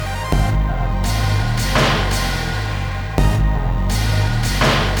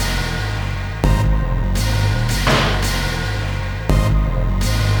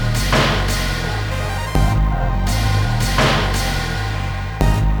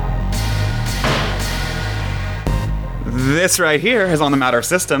This right here is On the Matter of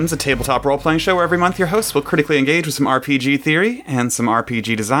Systems, a tabletop role-playing show where every month your hosts will critically engage with some RPG theory and some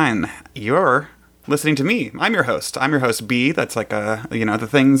RPG design. You're listening to me. I'm your host. I'm your host, B. That's like, the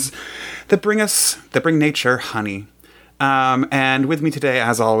things that bring nature honey. And with me today,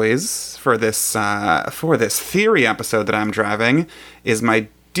 as always, for this theory episode that I'm driving, is my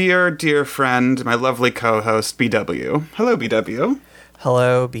dear, dear friend, my lovely co-host, BW. Hello, BW.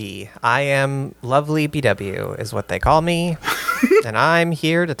 Hello, B. I am lovely BW, is what they call me, and I'm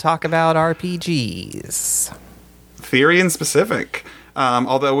here to talk about RPGs. Theory in specific.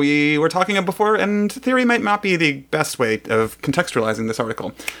 Although we were talking about before, and theory might not be the best way of contextualizing this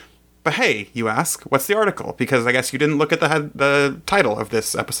article. But hey, you ask, what's the article? Because I guess you didn't look at the title of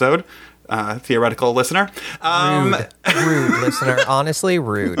this episode, theoretical listener. Rude listener. Honestly,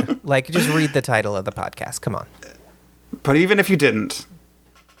 rude. Like, just read the title of the podcast. Come on. But even if you didn't,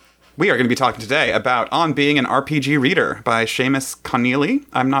 we are going to be talking today about On Being an RPG Reader by Seamus Connelly.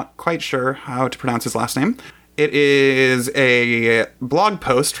 I'm not quite sure how to pronounce his last name. It is a blog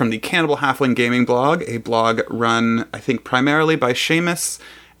post from the Cannibal Halfling Gaming blog, a blog run, I think, primarily by Seamus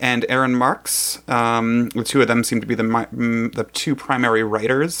and Aaron Marks. The two of them seem to be the two primary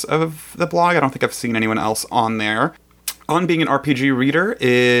writers of the blog. I don't think I've seen anyone else on there. On Being an RPG Reader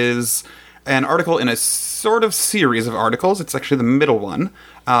is an article in a sort of series of articles. It's actually the middle one.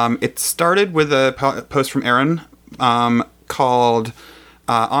 It started with a post from Aaron called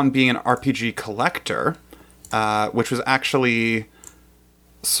On Being an RPG Collector, which was actually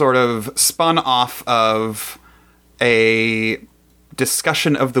sort of spun off of a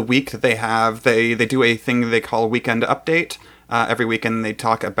discussion of the week that they have. They do a thing they call Weekend Update. Every weekend they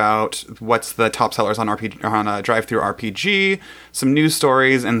talk about what's the top sellers on Drive-Thru RPG, some news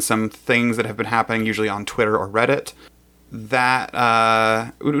stories, and some things that have been happening, usually on Twitter or Reddit.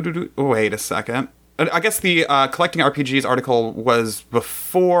 Wait a second. I guess the Collecting RPGs article was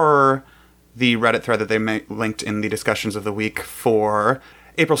before the Reddit thread that they linked in the discussions of the week for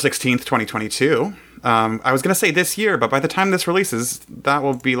April 16th, 2022. I was going to say this year, but by the time this releases, that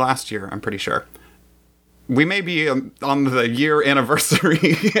will be last year, I'm pretty sure. We may be on the year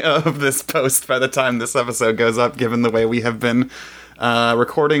anniversary of this post by the time this episode goes up, given the way we have been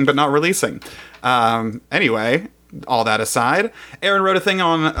recording but not releasing. Anyway, all that aside, Aaron wrote a thing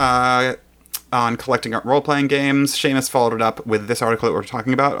on collecting role-playing games. Seamus followed it up with this article that we're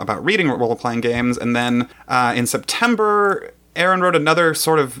talking about reading role-playing games. And then in September, Aaron wrote another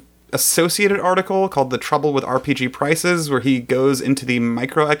sort of associated article called The Trouble with RPG Prices, where he goes into the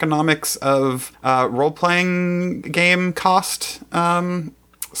microeconomics of role-playing game cost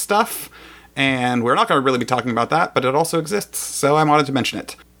stuff. And we're not going to really be talking about that, but it also exists, so I wanted to mention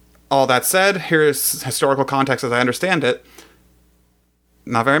it. All that said, here's historical context as I understand it.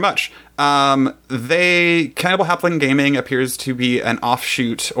 Not very much. Cannibal Halfling Gaming appears to be an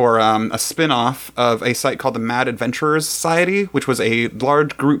offshoot or a spin-off of a site called the Mad Adventurers Society, which was a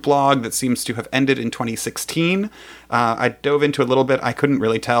large group blog that seems to have ended in 2016. I dove into a little bit. I couldn't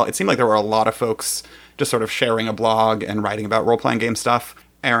really tell. It seemed like there were a lot of folks just sort of sharing a blog and writing about role-playing game stuff.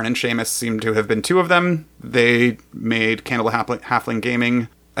 Aaron and Seamus seem to have been two of them. They made Cannibal Halfling Gaming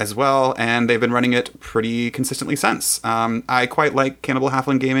as well, and they've been running it pretty consistently since. I quite like Cannibal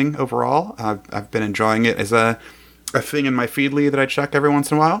Halfling Gaming overall. I've been enjoying it as a thing in my Feedly that I check every once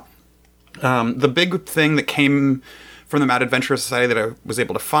in a while. The big thing that came from the Mad Adventure Society that I was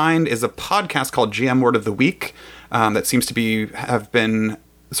able to find is a podcast called GM Word of the Week that seems to have been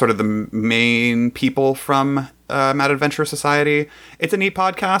sort of the main people from Mad Adventure Society. It's a neat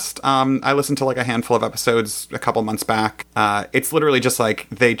podcast. I listened to like a handful of episodes a couple months back. It's literally just like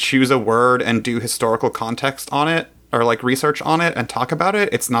they choose a word and do historical context on it, or like research on it and talk about it.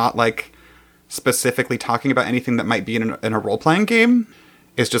 It's not like specifically talking about anything that might be in a role-playing game.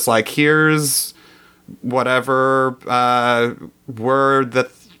 It's just like, here's whatever word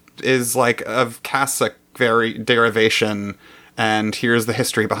that is like of Cossack derivation, and here's the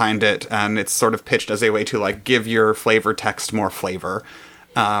history behind it, and it's sort of pitched as a way to like give your flavor text more flavor.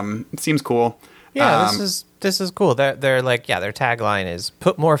 It seems cool. Yeah, this is cool. They're like, yeah, their tagline is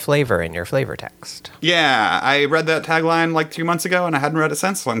put more flavor in your flavor text. Yeah, I read that tagline like 2 months ago, and I hadn't read it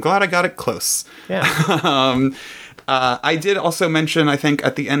since, so I'm glad I got it close. Yeah. I did also mention, I think,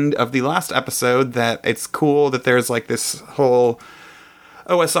 at the end of the last episode that it's cool that there's like this whole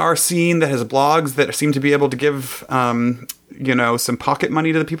OSR scene that has blogs that seem to be able to give, some pocket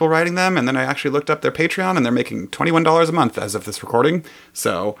money to the people writing them. And then I actually looked up their Patreon, and they're making $21 a month as of this recording.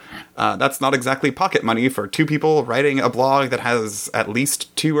 So that's not exactly pocket money for two people writing a blog that has at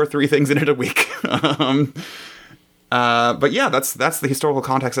least 2 or 3 things in it a week. But yeah, that's the historical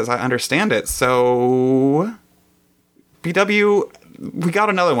context as I understand it. So BW, we got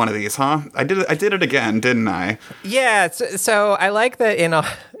another one of these, huh? I did it again, didn't I? Yeah. So I like that in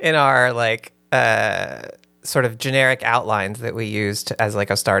our like sort of generic outlines that we used as like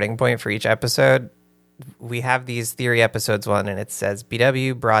a starting point for each episode. We have these theory episodes one, and it says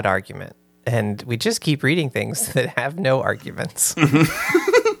BW broad argument, and we just keep reading things that have no arguments.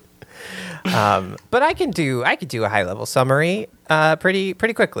 But I could do a high level summary pretty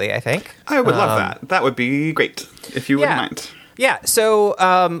quickly, I think. I would love that. That would be great if you wouldn't mind. Yeah. So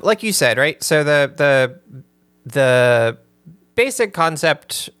like you said, right? So the basic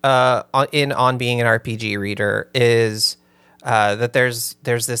concept on being an RPG reader is that there's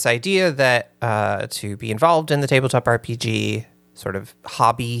this idea that to be involved in the tabletop RPG sort of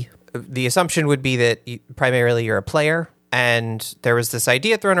hobby, the assumption would be that primarily you're a player. And there was this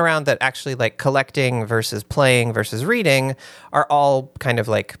idea thrown around that actually like collecting versus playing versus reading are all kind of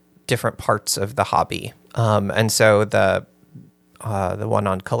like different parts of the hobby. And so the one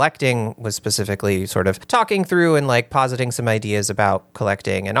on collecting was specifically sort of talking through and like positing some ideas about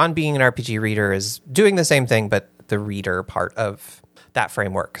collecting. And on being an RPG reader is doing the same thing, but the reader part of that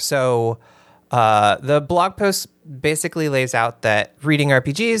framework. So the blog post basically lays out that reading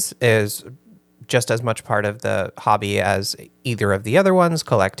RPGs is just as much part of the hobby as either of the other ones,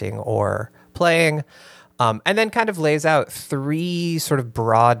 collecting or playing. And then kind of lays out three sort of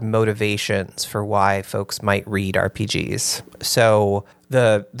broad motivations for why folks might read RPGs. So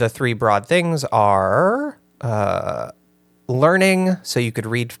the three broad things are learning, so you could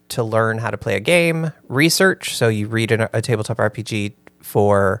read to learn how to play a game; research, so you read a tabletop RPG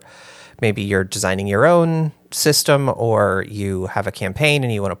for maybe you're designing your own system or you have a campaign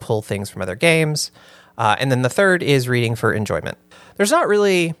and you want to pull things from other games. And then the third is reading for enjoyment. There's not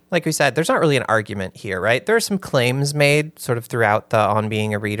really, like we said, there's not really an argument here, right? There are some claims made sort of throughout the on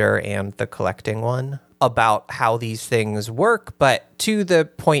being a reader and the collecting one about how these things work. But to the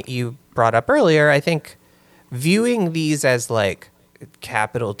point you brought up earlier, I think viewing these as like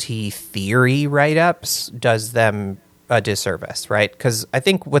capital T theory write-ups does them a disservice, right? Because I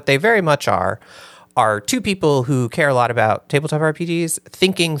think what they very much are two people who care a lot about tabletop RPGs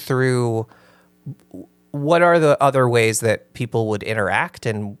thinking through what are the other ways that people would interact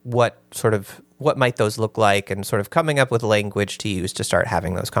and what might those look like, and sort of coming up with language to use to start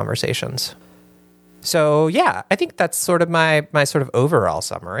having those conversations. So yeah, I think that's sort of my sort of overall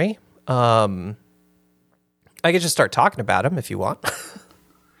summary. I could just start talking about them if you want.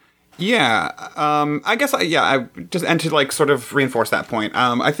 Yeah, I guess, I just, and to like sort of reinforce that point,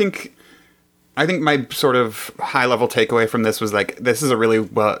 I think my sort of high level takeaway from this was like, this is a really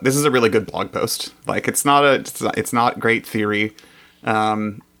good blog post. Like it's not great theory.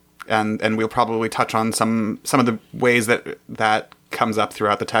 And we'll probably touch on some of the ways that comes up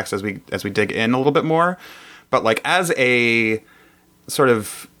throughout the text as we dig in a little bit more. But like as a sort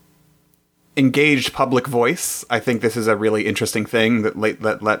of engaged public voice, I think this is a really interesting thing that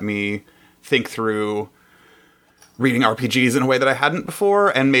let me think through reading RPGs in a way that I hadn't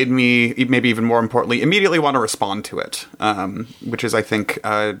before, and made me, maybe even more importantly, immediately want to respond to it, which is, I think,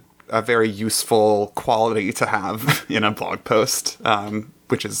 a very useful quality to have in a blog post,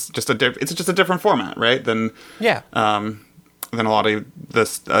 which is just a different format, right? Than a lot of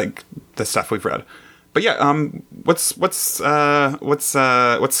this the stuff we've read. But yeah, what's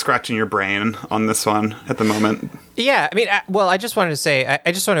scratching your brain on this one at the moment? Yeah, I mean, I just wanted to say,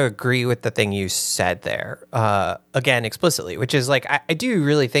 I just want to agree with the thing you said there, again, explicitly, which is like, I do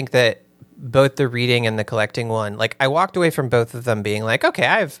really think that both the reading and the collecting one, like I walked away from both of them being like, okay,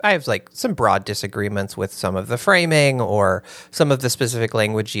 I have like some broad disagreements with some of the framing or some of the specific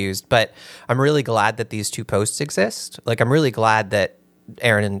language used, but I'm really glad that these two posts exist. Like, I'm really glad that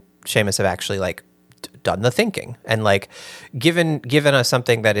Aaron and Seamus have actually like done the thinking and like given us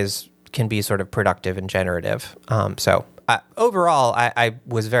something that can be sort of productive and generative. So overall, I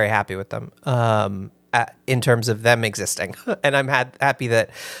was very happy with them in terms of them existing, and I'm happy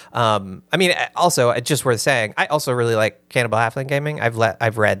that. I mean, also it's just worth saying, I also really like Cannibal Halfling Gaming.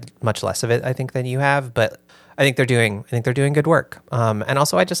 I've read much less of it, I think, than you have, but I think they're doing good work. And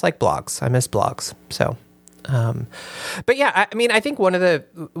also, I just like blogs. I miss blogs. So. But yeah, I mean, I think one of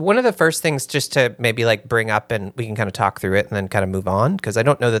the first things just to maybe like bring up, and we can kind of talk through it and then kind of move on, because I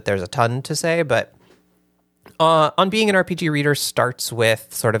don't know that there's a ton to say, but on being an RPG reader starts with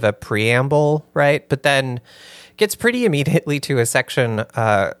sort of a preamble, right? But then gets pretty immediately to a section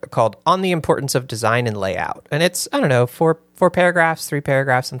called On the Importance of Design and Layout. And it's, I don't know, four paragraphs, 3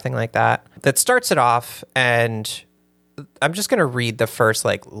 paragraphs, something like that starts it off. And I'm just going to read the first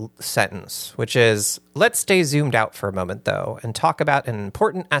like sentence, which is, let's stay zoomed out for a moment though and talk about an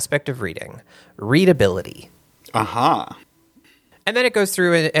important aspect of reading, readability. And then it goes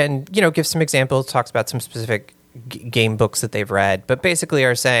through and you know, gives some examples, talks about some specific game books that they've read, but basically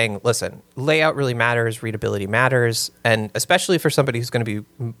are saying, listen, layout really matters, readability matters, and especially for somebody who's going to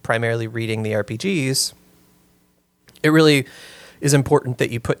be primarily reading the RPGs, it really is important that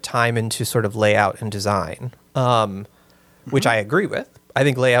you put time into sort of layout and design, which I agree with. I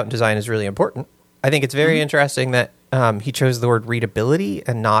think layout and design is really important. I think it's very interesting that he chose the word readability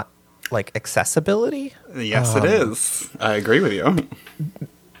and not like accessibility. Yes, it is. I agree with you.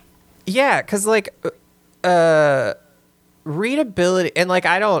 Yeah, because like readability, and like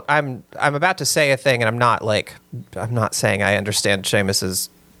I'm about to say a thing, and I'm not saying I understand Seamus's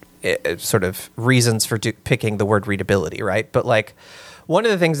sort of reasons for picking the word readability, right? But like one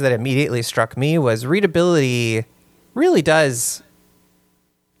of the things that immediately struck me was readability really does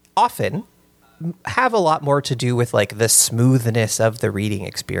often have a lot more to do with like the smoothness of the reading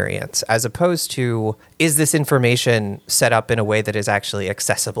experience, as opposed to, is this information set up in a way that is actually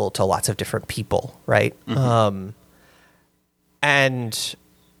accessible to lots of different people, right? And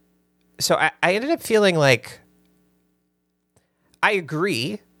so I ended up feeling like I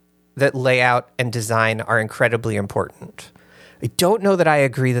agree that layout and design are incredibly important. I don't know that I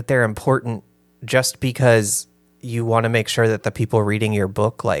agree that they're important just because you want to make sure that the people reading your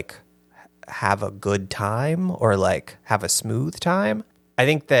book like have a good time or like have a smooth time. I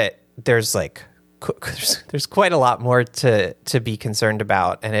think that there's like there's quite a lot more to be concerned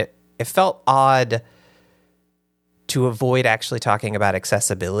about, and it felt odd to avoid actually talking about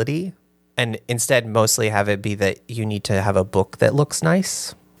accessibility and instead mostly have it be that you need to have a book that looks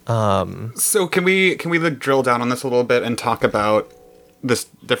nice. So can we like drill down on this a little bit and talk about this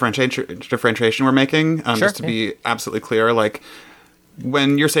differentiation we're making? Sure, just to be absolutely clear, like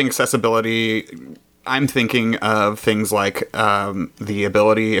when you're saying accessibility, I'm thinking of things like the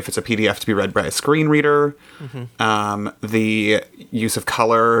ability, if it's a PDF, to be read by a screen reader, the use of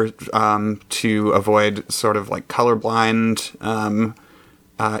color to avoid sort of like colorblind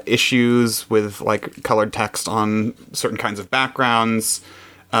issues with like colored text on certain kinds of backgrounds.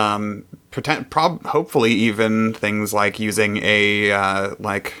 Hopefully even things like using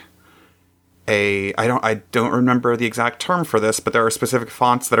I don't remember the exact term for this, but there are specific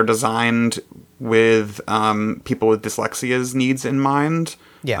fonts that are designed with people with dyslexia's needs in mind.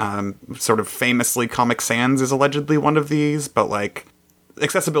 Yeah. Sort of famously, Comic Sans is allegedly one of these, but like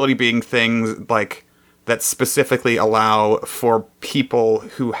accessibility being things like that specifically allow for people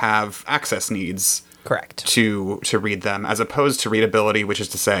who have access needs. Correct. To read them, as opposed to readability, which is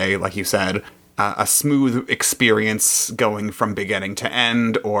to say, like you said, a smooth experience going from beginning to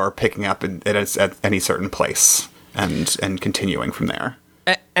end, or picking up at any certain place and continuing from there.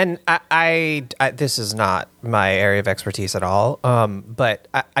 And I this is not my area of expertise at all, but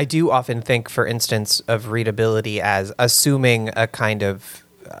I do often think, for instance, of readability as assuming a kind of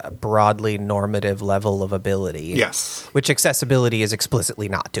broadly normative level of ability. Yes. Which accessibility is explicitly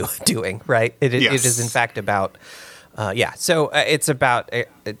not doing, right? It is in fact about, so it's about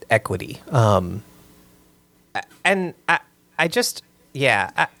equity. And I just,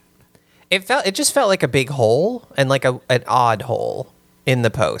 it just felt like a big hole, and like an odd hole in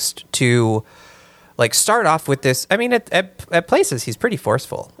the post to like start off with this. I mean, at places he's pretty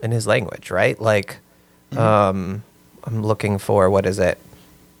forceful in his language, right? Like, I'm looking for, what is it?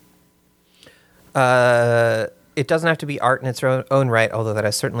 It doesn't have to be art in its own right, although that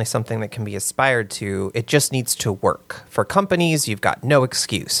is certainly something that can be aspired to. It just needs to work. For companies, you've got no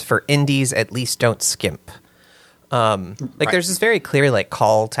excuse. For indies, at least don't skimp. Right. There's this very clear like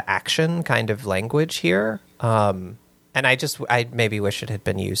call to action kind of language here. And I maybe wish it had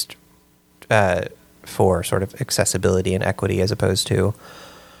been used for sort of accessibility and equity as opposed to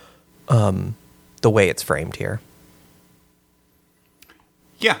the way it's framed here.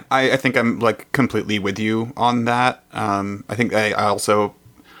 Yeah, I think I'm like completely with you on that. I think I also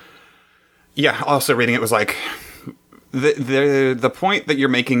reading it was like the point that you're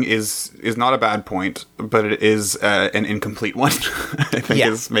making is not a bad point, but it is an incomplete one. I think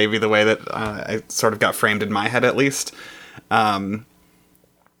is maybe the way that I sort of got framed in my head, at least. I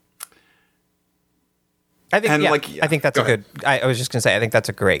think that's a good. I was just gonna say I think that's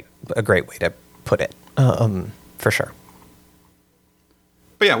a great way to put it, for sure.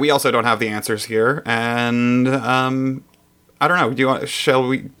 But yeah, we also don't have the answers here, and I don't know. Shall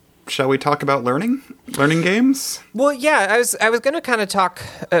we talk about learning games? Well, yeah, I was going to kind of talk,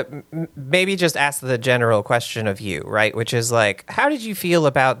 maybe just ask the general question of you, right? Which is like, how did you feel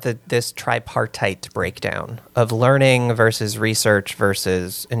about this tripartite breakdown of learning versus research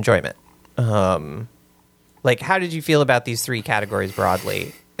versus enjoyment? Like, how did you feel about these three categories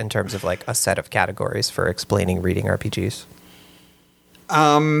broadly? in terms of like a set of categories for explaining reading RPGs?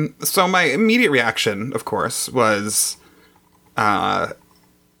 So my immediate reaction, of course, was, well,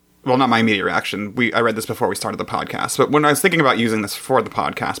 not my immediate reaction. I read this before we started the podcast, but when I was thinking about using this for the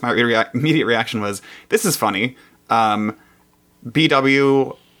podcast, my immediate reaction was, this is funny.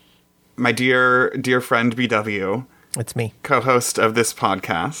 BW, my dear friend BW. It's me. Co-host of this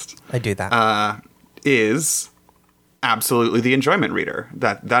podcast. I do that. Is absolutely the enjoyment reader.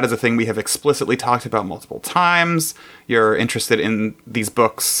 That is a thing we have explicitly talked about multiple times. You're interested in these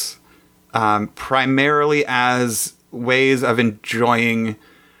books primarily as ways of enjoying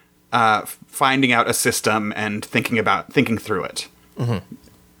finding out a system and thinking through it.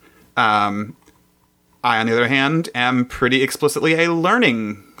 Mm-hmm. I, on the other hand, am pretty explicitly a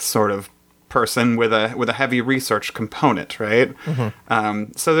learning sort of person with a heavy research component, right?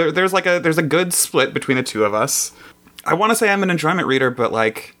 Mm-hmm. So there's a good split between the two of us. I want to say I'm an enjoyment reader, but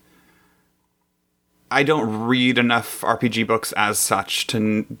like I don't read enough RPG books as such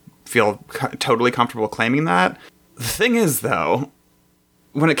to feel totally comfortable claiming that. The thing is, though,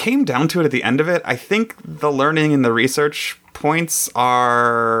 when it came down to it at the end of it, I think the learning and the research points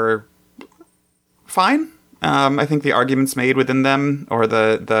are fine. I think the arguments made within them, or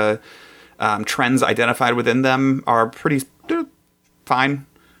the trends identified within them, are pretty fine.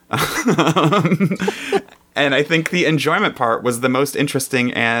 And I think the enjoyment part was the most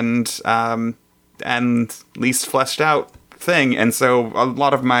interesting and least fleshed out thing. And so a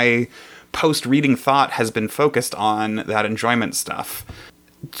lot of my post-reading thought has been focused on that enjoyment stuff.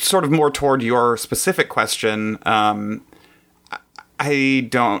 Sort of more toward your specific question, I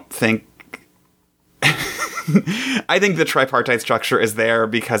don't think... I think the tripartite structure is there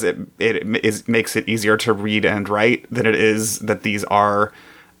because it makes it easier to read and write than it is that these are,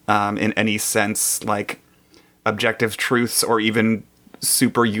 in any sense, like objective truths or even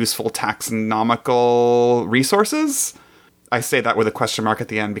super useful taxonomical resources. I say that with a question mark at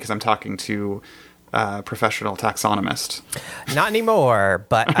the end because I'm talking to a professional taxonomist. Not anymore,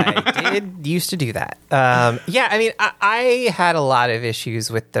 but I did used to do that. Yeah, I mean, I had a lot of issues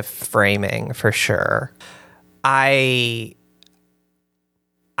with the framing for sure. I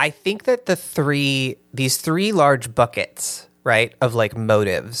think that these three large buckets, right, of like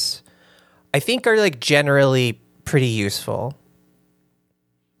motives, I think are like generally pretty useful.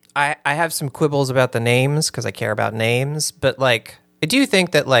 I have some quibbles about the names because I care about names, but like I do think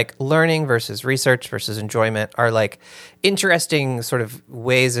that like learning versus research versus enjoyment are like interesting sort of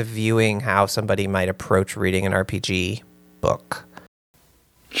ways of viewing how somebody might approach reading an RPG book.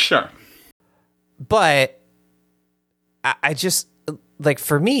 Sure. But I just, like,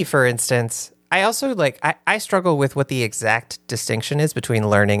 for me, for instance, I also, like, I struggle with what the exact distinction is between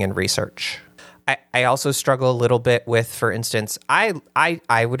learning and research. I also struggle a little bit with, for instance, I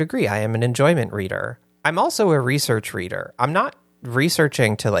would agree, I am an enjoyment reader. I'm also a research reader. I'm not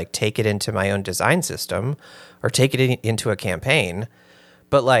researching to, like, take it into my own design system or take it into a campaign,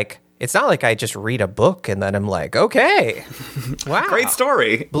 but, like, it's not like I just read a book and then I'm like, okay, wow. Great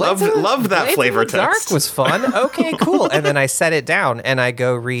story. Love that flavor text. Dark was fun. Okay, cool. And then I set it down and I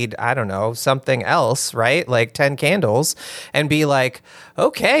go read, I don't know, something else, right? Like 10 Candles and be like,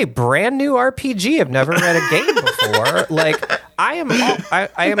 okay, brand new RPG. I've never read a game before. Like I am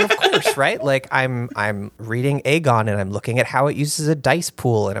of course, right? Like I'm reading Aegon and I'm looking at how it uses a dice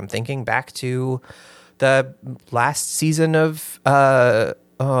pool and I'm thinking back to the last season of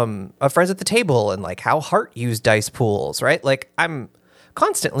Friends at the Table and like how Hart used dice pools, right? Like I'm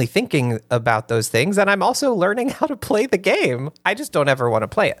constantly thinking about those things and I'm also learning how to play the game. I just don't ever want to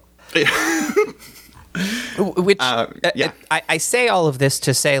play it. Which yeah. I say all of this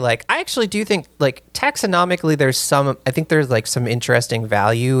to say like I actually do think like taxonomically there's like some interesting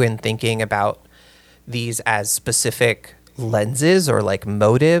value in thinking about these as specific lenses or like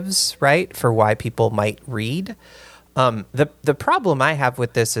motives, right? For why people might read. The problem I have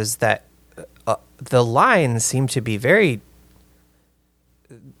with this is that the lines seem to be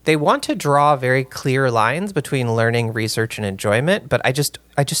they want to draw very clear lines between learning, research, and enjoyment, but I just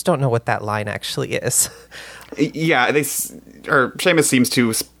don't know what that line actually is. Yeah, Seamus seems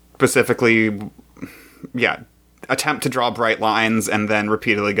to specifically, attempt to draw bright lines and then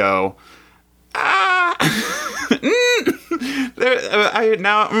repeatedly go,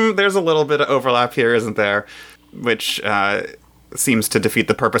 there's a little bit of overlap here, isn't there? Which seems to defeat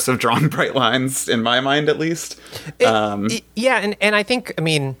the purpose of drawing bright lines, in my mind, at least. Yeah, and I think, I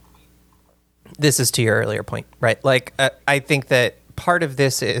mean, this is to your earlier point, right? Like, I think that part of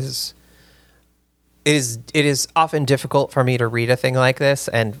this it is often difficult for me to read a thing like this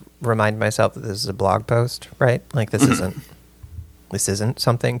and remind myself that this is a blog post, right? Like, this isn't This isn't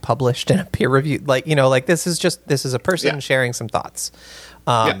something published in a peer reviewed, like, like this is a person sharing some thoughts.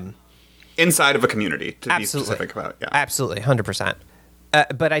 Inside of a community, to absolutely. be specific about it. Yeah. Absolutely, 100%.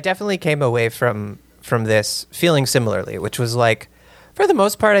 But I definitely came away from this feeling similarly, which was like, for the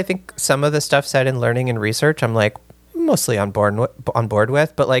most part, I think some of the stuff said in learning and research, I'm like mostly on board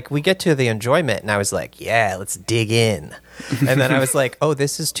with. But like we get to the enjoyment, and I was like, yeah, let's dig in. And then I was like, oh,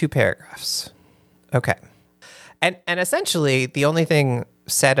 this is 2 paragraphs. Okay. And essentially, the only thing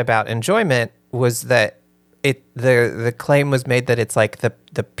said about enjoyment was that the claim was made that it's like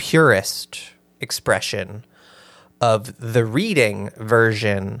the purest expression of the reading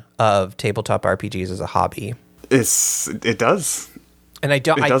version of tabletop RPGs as a hobby. It does. And it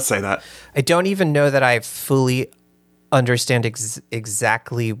does say that. I don't even know that I fully understand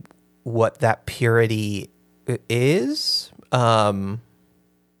exactly what that purity is, or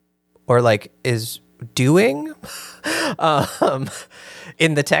like is doing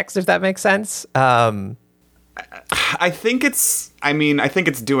in the text, if that makes sense. I think it's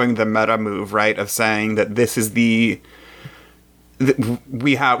doing the meta move, right? Of saying that this is we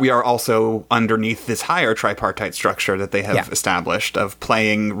are also underneath this higher tripartite structure that they have established of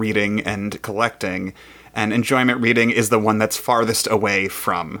playing, reading, and collecting. And enjoyment reading is the one that's farthest away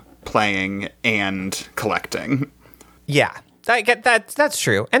from playing and collecting. Yeah, I get that. That's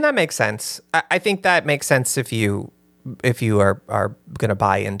true, and that makes sense. I think that makes sense if you are going to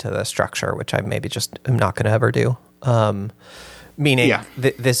buy into the structure, which I maybe just am not going to ever do. Meaning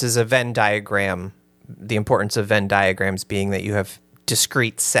this is a Venn diagram. The importance of Venn diagrams being that you have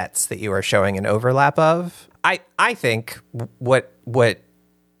discrete sets that you are showing an overlap of. I think what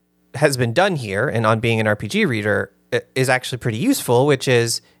has been done here and on being an RPG reader is actually pretty useful, which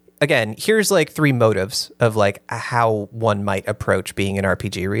is, again, here's like 3 motives of like how one might approach being an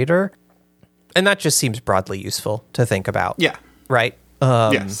RPG reader. And that just seems broadly useful to think about. Yeah. Right?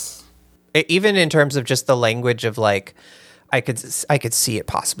 Yes. Even in terms of just the language of like, I could see it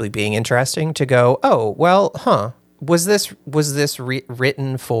possibly being interesting to go, oh, well, was this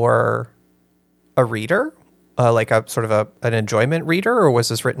written for a reader? Like a sort of an enjoyment reader, or was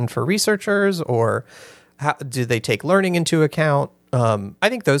this written for researchers, or how do they take learning into account? I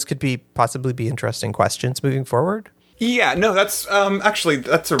think those could possibly be interesting questions moving forward. Yeah, no, that's actually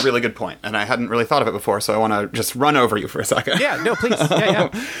that's a really good point, and I hadn't really thought of it before, so I want to just run over you for a second. Yeah, no, please. Yeah.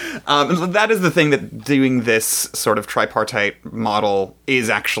 That is the thing that doing this sort of tripartite model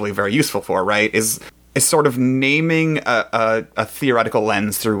is actually very useful for, right? Is sort of naming a theoretical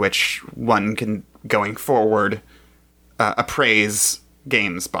lens through which one can, going forward, appraise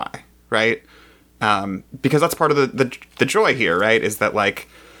games by, right? Because that's part of the joy here, right? Is that like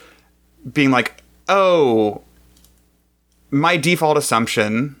being like, oh, my default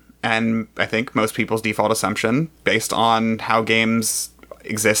assumption, and I think most people's default assumption, based on how games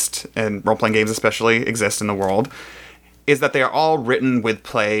exist, and role-playing games especially exist in the world, is that they are all written with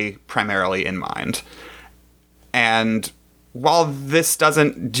play primarily in mind. And while this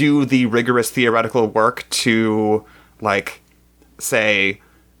doesn't do the rigorous theoretical work to, like, say,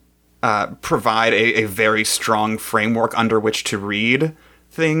 provide a very strong framework under which to read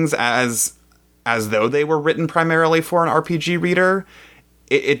things as though they were written primarily for an RPG reader,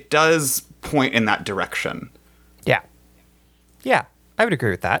 it does point in that direction. Yeah. Yeah, I would agree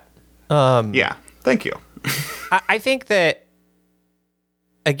with that. Yeah, thank you. I think that,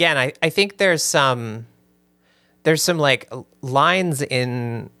 again, I think there's some like lines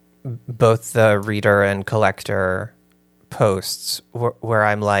in both the reader and collector posts where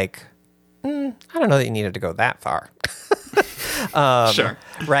I'm like, I don't know that you needed to go that far. Sure.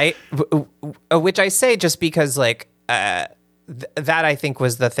 Right? Which I say just because, like, that I think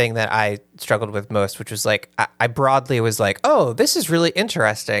was the thing that I struggled with most, which was like, I broadly was like, oh, this is really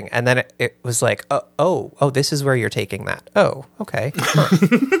interesting. And then it was like, oh, this is where you're taking that. Oh, okay.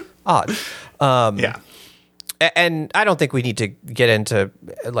 Huh. Odd. Yeah. And I don't think we need to get into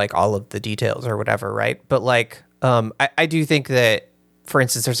like all of the details or whatever, right? But like, I do think that, for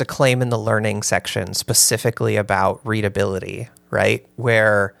instance, there's a claim in the learning section specifically about readability, right?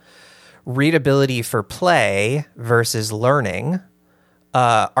 Where readability for play versus learning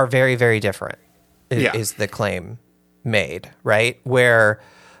are very, very different, is the claim made, right? Where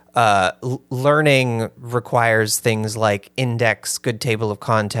learning requires things like index, good table of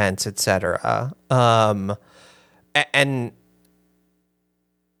contents, etc. And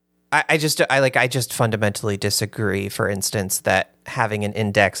I just fundamentally disagree, for instance, that having an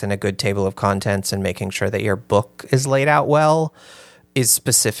index and a good table of contents and making sure that your book is laid out well is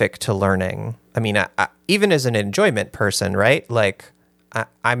specific to learning. I mean, I, even as an enjoyment person, right? Like,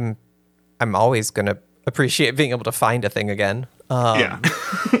 I'm always going to appreciate being able to find a thing again. Yeah.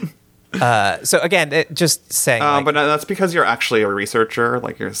 So again, just saying, but that's because you're actually a researcher,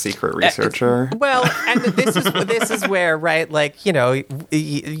 like you're a secret researcher. Well, and this is where, right? Like, you know, you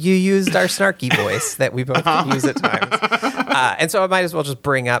used our snarky voice that we both use at times, and so I might as well just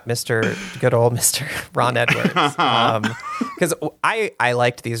bring up good old Mr. Ron Edwards, because I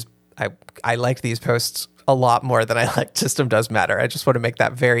liked these I liked these posts a lot more than I liked System Does Matter. I just want to make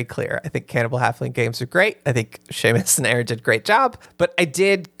that very clear. I think Cannibal Halfling games are great. I think Seamus and Aaron did a great job. But I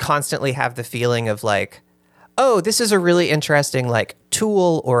did constantly have the feeling of like, oh, this is a really interesting like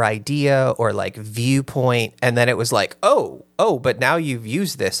tool or idea or like viewpoint. And then it was like, oh, but now you've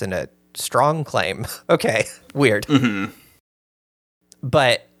used this in a strong claim. Okay, weird. Mm-hmm.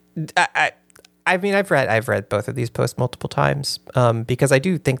 But I mean, I've read both of these posts multiple times because I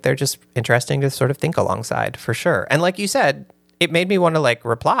do think they're just interesting to sort of think alongside, for sure. And like you said, it made me want to like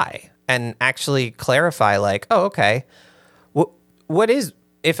reply and actually clarify, like, oh, okay, what is,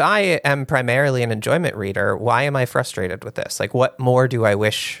 if I am primarily an enjoyment reader, why am I frustrated with this? Like, what more do I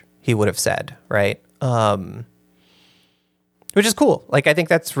wish he would have said, right? Which is cool. Like, I think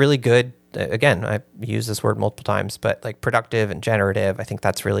that's really good. Again, I use this word multiple times, but like productive and generative, I think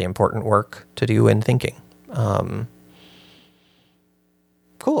that's really important work to do in thinking.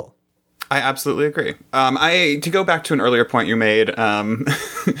 Cool. I absolutely agree. To go back to an earlier point you made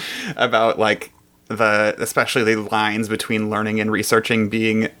about like especially the lines between learning and researching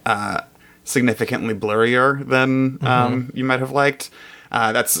being significantly blurrier than you might have liked.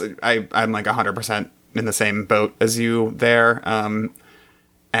 I'm like 100% in the same boat as you there.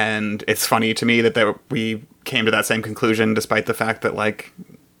 And it's funny to me that we came to that same conclusion, despite the fact that, like,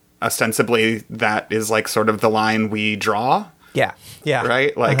 ostensibly that is, like, sort of the line we draw. Yeah. Yeah.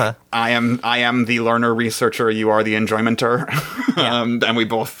 Right? Like, I am the learner researcher, you are the enjoymenter. Yeah. And we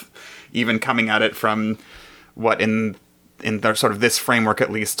both, even coming at it from what in the sort of this framework at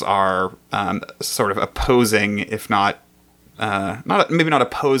least are sort of opposing, if not maybe not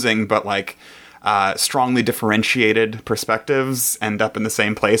opposing, but, like, strongly differentiated perspectives end up in the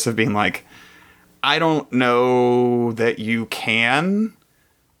same place of being like, I don't know that you can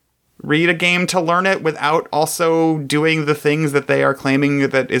read a game to learn it without also doing the things that they are claiming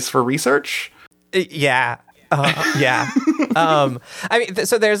that is for research. Yeah. Yeah. I mean,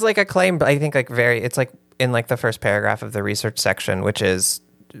 so there's like a claim, but I think like it's like in like the first paragraph of the research section, which is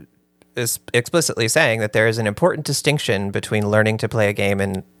explicitly saying that there is an important distinction between learning to play a game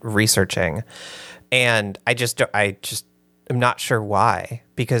and researching. And I just am not sure why,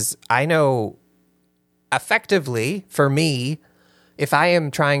 because I know effectively for me, if I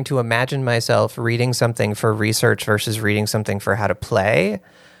am trying to imagine myself reading something for research versus reading something for how to play,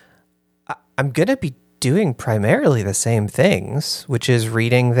 I'm going to be doing primarily the same things, which is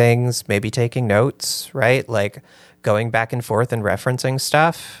reading things, maybe taking notes, right? Like going back and forth and referencing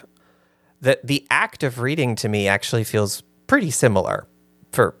stuff. The act of reading to me actually feels pretty similar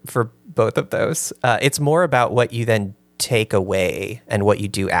for both of those. It's more about what you then take away and what you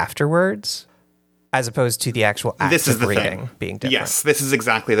do afterwards, as opposed to the actual act of reading being different. Yes, this is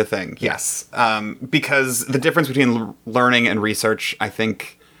exactly the thing. Yes. Because the difference between learning and research, I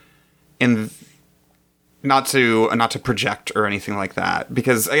think, not to project or anything like that,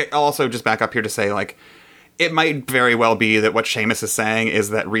 because I'll also just back up here to say, like, it might very well be that what Seamus is saying is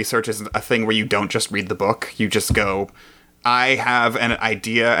that research is a thing where you don't just read the book. You just go, I have an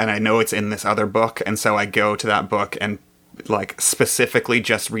idea and I know it's in this other book, and so I go to that book and like specifically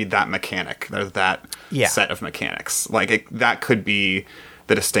just read that mechanic, that set of mechanics. Like that could be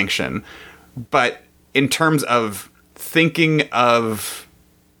the distinction. But in terms of thinking of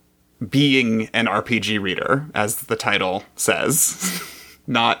being an RPG reader, as the title says,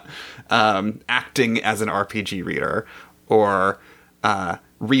 not acting as an RPG reader or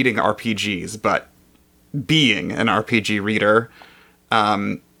reading RPGs, but being an RPG reader,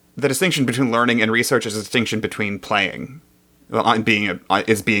 the distinction between learning and research is a distinction between playing.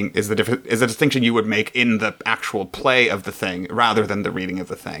 Is a distinction you would make in the actual play of the thing rather than the reading of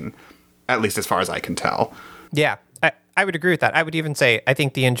the thing, at least as far as I can tell. Yeah, I would agree with that. I would even say I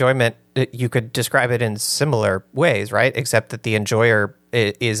think the enjoyment, you could describe it in similar ways, right? Except that the enjoyer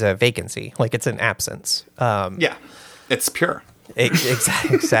is a vacancy, like it's an absence. Yeah, it's pure.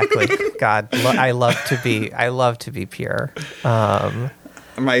 Exactly. God, I love to be pure.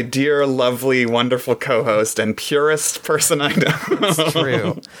 My dear, lovely, wonderful co-host and purest person I know. It's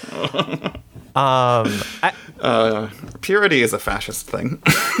true. Purity is a fascist thing.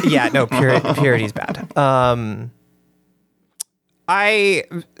 Yeah, no, purity's bad. I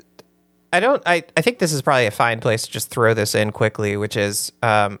think this is probably a fine place to just throw this in quickly, which is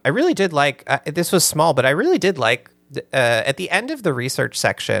I really did like this was small, but I really did like at the end of the research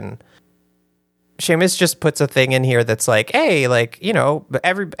section, Seamus just puts a thing in here that's like, hey, like, you know,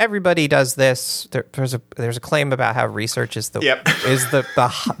 everybody does this. There's a claim about how research is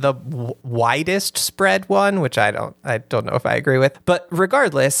the widest spread one, which I don't know if I agree with. But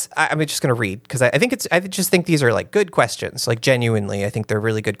regardless, I'm just going to read because I just think these are like good questions. Like genuinely, I think they're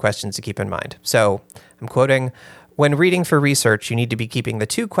really good questions to keep in mind. So I'm quoting, when reading for research, you need to be keeping the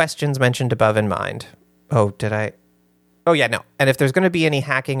 2 questions mentioned above in mind. Oh, did I? Oh, yeah, no. And if there's going to be any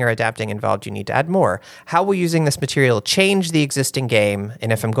hacking or adapting involved, you need to add more. How will using this material change the existing game?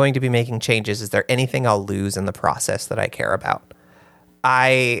 And if I'm going to be making changes, is there anything I'll lose in the process that I care about?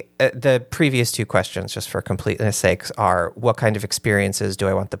 The previous 2 questions, just for completeness sakes, are what kind of experiences do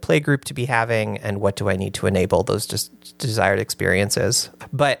I want the playgroup to be having, and what do I need to enable those desired experiences?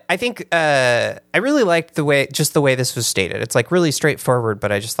 But I think I really liked the way this was stated. It's like really straightforward,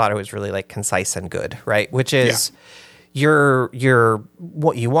 but I just thought it was really like concise and good, right? Which is... Yeah. You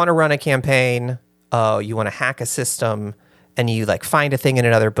want to run a campaign, you want to hack a system, and you like find a thing in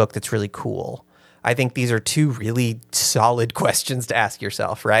another book that's really cool. I think these are 2 really solid questions to ask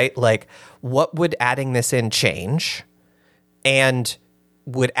yourself, right? Like, what would adding this in change? And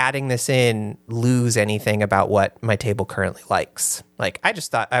would adding this in lose anything about what my table currently likes? Like, I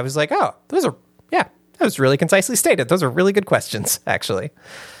just thought, I was like, oh, that was really concisely stated. Those are really good questions, actually.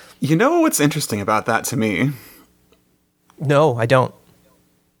 You know what's interesting about that to me? No, I don't.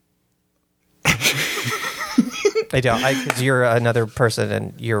 I don't. Because you're another person,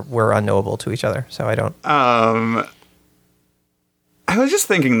 and we're unknowable to each other, so I don't. I was just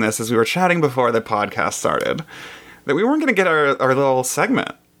thinking this as we were chatting before the podcast started, that we weren't going to get our little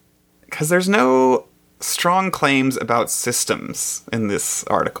segment because there's no strong claims about systems in this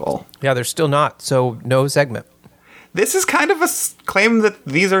article. Yeah, there's still not. So no segment. This is kind of a claim that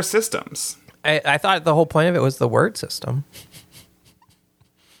these are systems. I thought the whole point of it was the word system.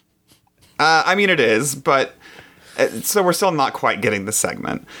 I mean, it is, but so we're still not quite getting the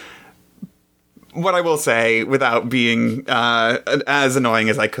segment. What I will say, without being as annoying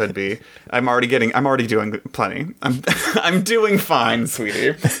as I could be, I'm already doing plenty. I'm doing fine,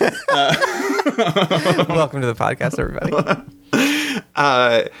 sweetie. Welcome to the podcast, everybody.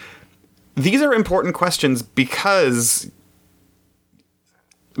 These are important questions because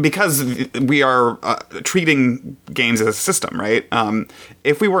we are treating games as a system, right?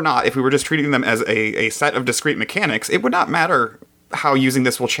 If we were just treating them as a set of discrete mechanics, it would not matter how using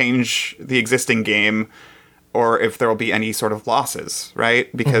this will change the existing game or if there will be any sort of losses,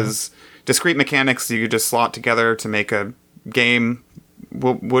 right? Because discrete mechanics you just slot together to make a game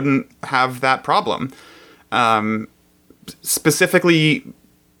wouldn't have that problem. Specifically,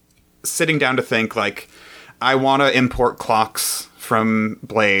 sitting down to think, like, I want to import clocks from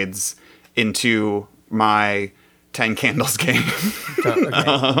Blades into my 10 Candles game.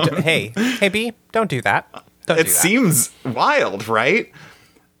 Hey, B, don't do that. It seems wild, right?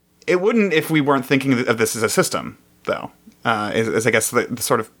 It wouldn't if we weren't thinking of this as a system, though, is I guess the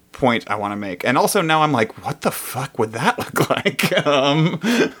sort of point I want to make. And also now I'm like, what the fuck would that look like?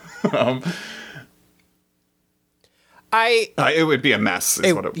 It would be a mess.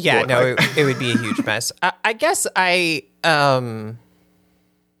 It would be a huge mess. I guess it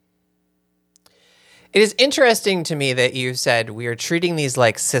is interesting to me that you said we are treating these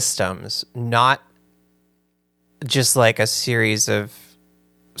like systems, not just like a series of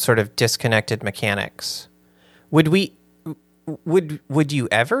sort of disconnected mechanics. Would you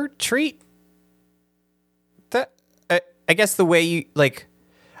ever treat that? I guess the way you like.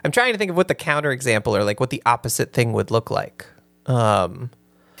 I'm trying to think of what the counterexample or like what the opposite thing would look like. Right?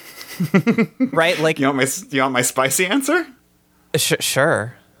 Like you want my spicy answer?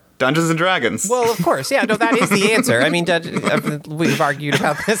 Sure. Dungeons and Dragons. Well, of course. Yeah, no, that is the answer. I mean, we've argued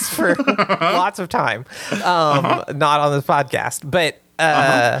about this for lots of time. Not on this podcast. But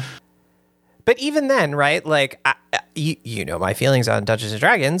even then, right? Like, you know my feelings on Dungeons and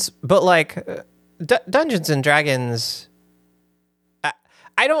Dragons, but like Dungeons and Dragons,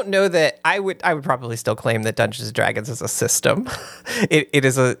 I don't know that I would probably still claim that Dungeons and Dragons is a system. It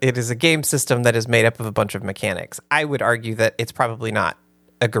is a game system that is made up of a bunch of mechanics. I would argue that it's probably not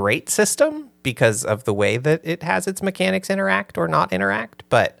a great system because of the way that it has its mechanics interact or not interact,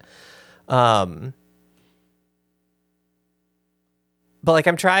 but like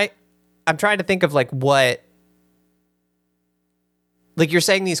I'm trying to think of like what, like you're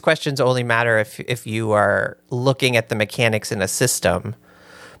saying these questions only matter if you are looking at the mechanics in a system,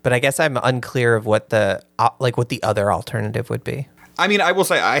 but I guess I'm unclear of what the other alternative would be. I mean, I will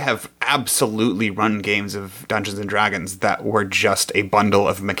say I have absolutely run games of Dungeons and Dragons that were just a bundle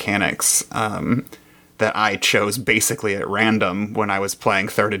of mechanics that that I chose basically at random when I was playing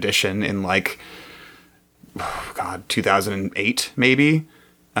 3rd edition in 2008 maybe.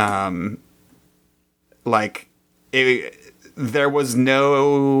 There was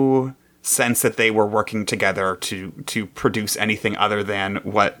no sense that they were working together to produce anything other than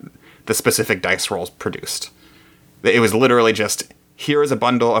what the specific dice rolls produced. It was literally just, here is a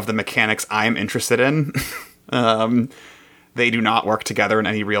bundle of the mechanics I am interested in. They do not work together in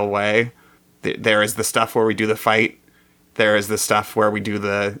any real way. There is the stuff where we do the fight. There is the stuff where we do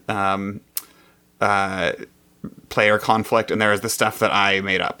the player conflict, and there is the stuff that I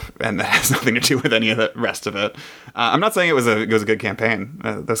made up, and that has nothing to do with any of the rest of it. I'm not saying it was a good campaign.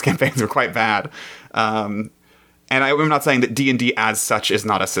 Those campaigns were quite bad. And I'm not saying that D&D as such is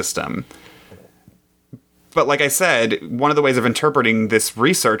not a system. But like I said, one of the ways of interpreting this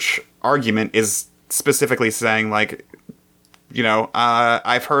research argument is specifically saying, like, you know,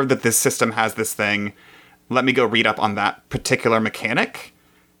 I've heard that this system has this thing. Let me go read up on that particular mechanic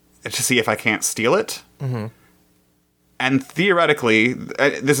to see if I can't steal it. Mm-hmm. And theoretically,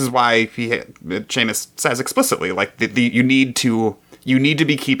 this is why Seamus says explicitly, like, you need to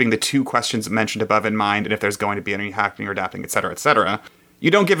be keeping the 2 questions mentioned above in mind, and if there's going to be any hacking or adapting, etc., etc. You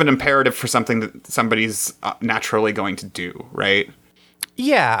don't give an imperative for something that somebody's naturally going to do, right?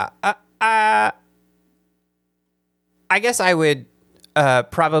 Yeah. I guess I would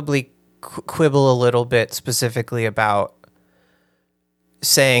probably quibble a little bit specifically about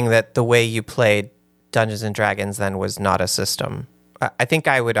saying that the way you played Dungeons and Dragons then was not a system. I think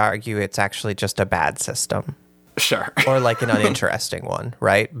I would argue it's actually just a bad system. Sure. Or like an uninteresting one,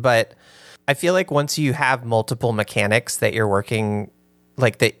 right? But I feel like once you have multiple mechanics that you're working,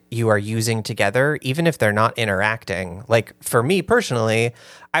 like that you are using together, even if they're not interacting, like for me personally,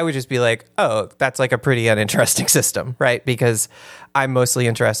 I would just be like, oh, that's like a pretty uninteresting system, right? Because I'm mostly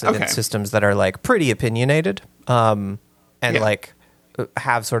interested in systems that are like pretty opinionated and like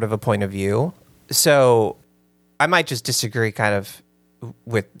have sort of a point of view. So I might just disagree kind of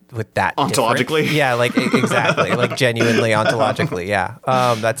with that ontologically. Yeah, like exactly, like genuinely ontologically. Yeah,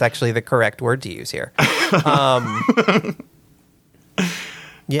 that's actually the correct word to use here.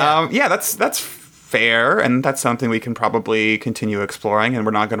 That's fair, and that's something we can probably continue exploring, and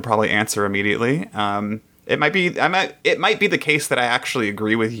we're not going to probably answer immediately. It might be the case that I actually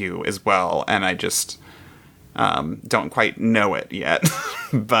agree with you as well, and I just don't quite know it yet.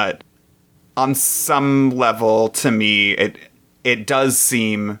 But on some level, to me, it does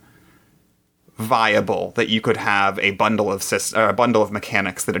seem viable that you could have a bundle of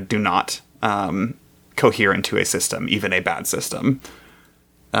mechanics that do not cohere into a system, even a bad system.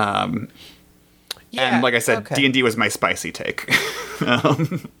 And like I said, D&D was my spicy take.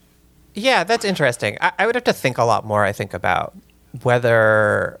 Yeah, that's interesting. I would have to think a lot more, I think, about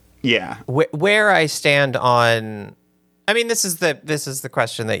whether where I stand on. I mean, this is the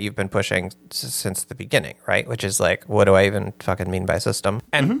question that you've been pushing since the beginning, right? Which is like, what do I even fucking mean by system?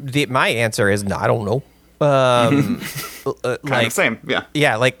 And my answer is, no, I don't know. Kind of same, yeah.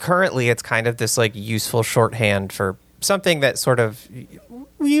 Yeah, like currently it's kind of this like useful shorthand for something that sort of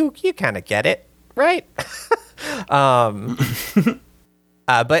you kind of get it, right?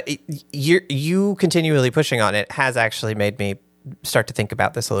 But you continually pushing on it has actually made me start to think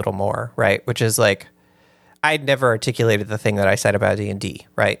about this a little more, right? Which is like, I'd never articulated the thing that I said about D&D,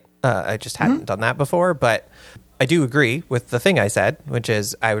 right? I just hadn't done that before, but I do agree with the thing I said, which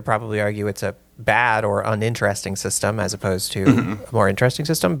is I would probably argue it's a bad or uninteresting system as opposed to a more interesting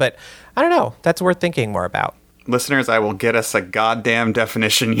system. But I don't know. That's worth thinking more about. Listeners, I will get us a goddamn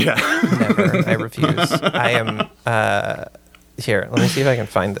definition yet. Never. I refuse. I am... Here, let me see if I can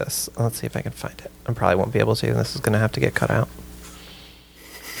find this. Let's see if I can find it. I probably won't be able to, and this is going to have to get cut out.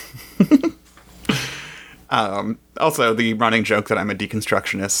 Also, the running joke that I'm a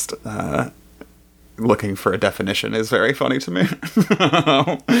deconstructionist looking for a definition is very funny to me.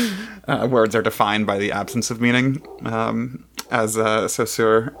 Words are defined by the absence of meaning, as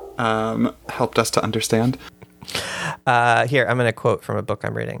Saussure helped us to understand. Here, I'm going to quote from a book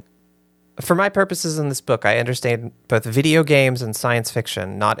I'm reading. For my purposes in this book, I understand both video games and science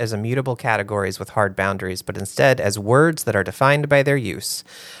fiction not as immutable categories with hard boundaries, but instead as words that are defined by their use.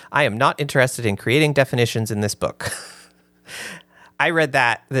 I am not interested in creating definitions in this book. I read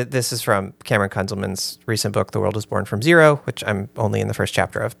that this is from Cameron Kunzelman's recent book, The World is Born from Zero, which I'm only in the first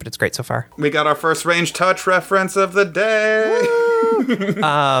chapter of, but it's great so far. We got our first range touch reference of the day.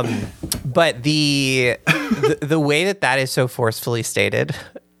 But the way that is so forcefully stated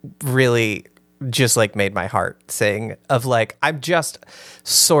really just like made my heart sing of like, I'm just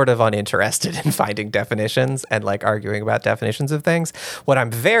sort of uninterested in finding definitions and like arguing about definitions of things. What I'm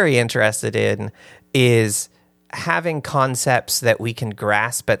very interested in is having concepts that we can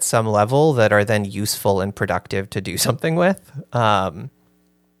grasp at some level that are then useful and productive to do something with.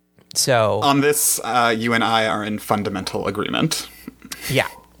 So on this, you and I are in fundamental agreement. Yeah.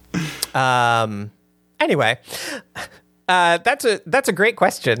 Anyway, that's a great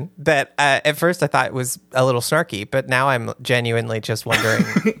question that at first I thought was a little snarky, but now I'm genuinely just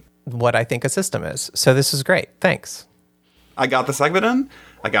wondering what I think a system is. So this is great. Thanks. I got the segment in.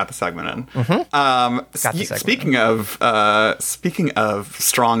 Mm-hmm. Speaking of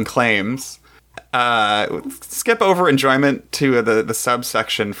strong claims, skip over enjoyment to the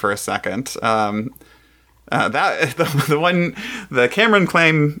subsection for a second. The Cameron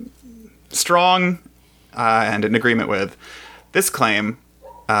claim, strong and in agreement with. This claim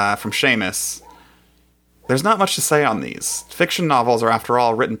from Seamus, there's not much to say on these. Fiction novels are, after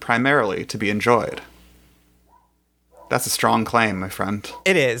all, written primarily to be enjoyed. That's a strong claim, my friend.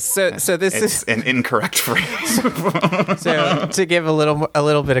 It is. So this is an incorrect phrase. So to give a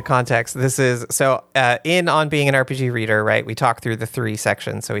little bit of context, this is on being an RPG reader, right? We talk through the 3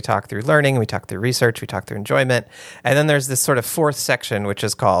 sections. So we talk through learning, we talk through research, we talk through enjoyment, and then there's this sort of 4th section, which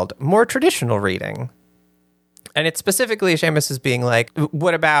is called more traditional reading. And it's specifically Seamus is being like,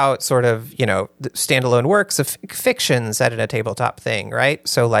 what about sort of, standalone works of fiction set in a tabletop thing, right?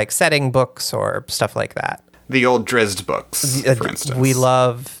 So like setting books or stuff like that. The old Drizzt books, for instance. We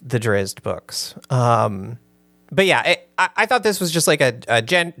love the Drizzt books. But yeah, I thought this was just like a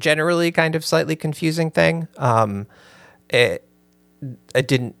generally kind of slightly confusing thing. It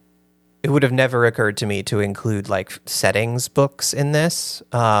would have never occurred to me to include like settings books in this,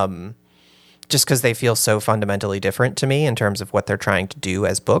 just because they feel so fundamentally different to me in terms of what they're trying to do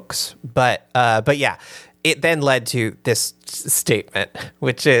as books. But yeah, it then led to this statement,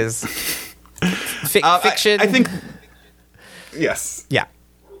 which is... fiction. I think, yes. Yeah.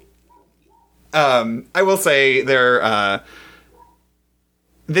 I will say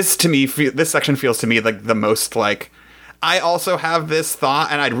this section feels to me like the most like, I also have this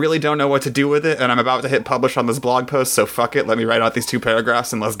thought and I really don't know what to do with it, and I'm about to hit publish on this blog post, so fuck it, let me write out these 2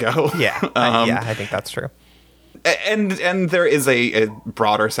 paragraphs and let's go. Yeah. I think that's true. And there is a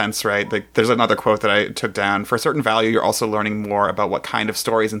broader sense, right? Like, there's another quote that I took down. For a certain value, you're also learning more about what kind of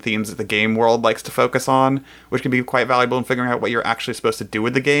stories and themes that the game world likes to focus on, which can be quite valuable in figuring out what you're actually supposed to do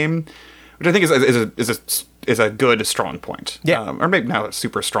with the game, which I think is a good, strong point. Yeah. Or maybe not a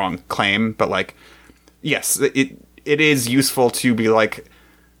super strong claim, but like, yes, it is useful to be like,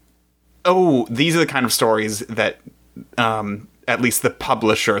 oh, these are the kind of stories that at least the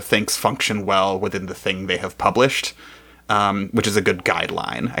publisher thinks function well within the thing they have published, which is a good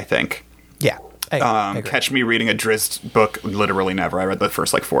guideline, I think. Yeah. I agree. Catch me reading a Drizzt book, literally never. I read the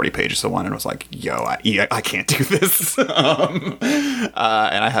first 40 pages of one and was like, yo, I can't do this. And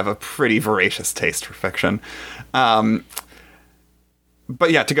I have a pretty voracious taste for fiction. But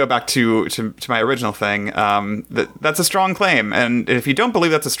yeah, to go back to my original thing, that's a strong claim. And if you don't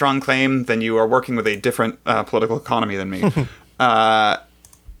believe that's a strong claim, then you are working with a different political economy than me.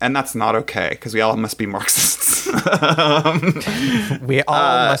 And that's not okay, because we all must be Marxists. We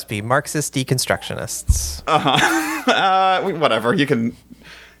all must be Marxist deconstructionists. Whatever. You can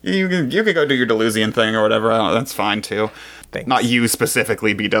go do your Deleuzian thing or whatever. That's fine, too. Thanks. Not you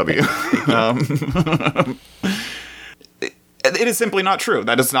specifically, BW. It is simply not true.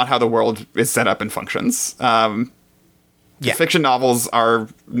 That is not how the world is set up and functions. Fiction novels are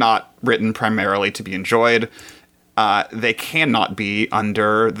not written primarily to be enjoyed. They cannot be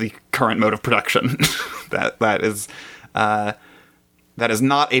under the current mode of production. that is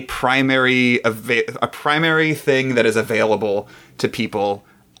not a primary thing that is available to people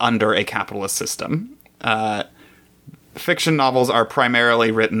under a capitalist system. Fiction novels are primarily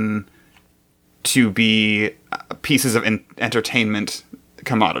written to be pieces of entertainment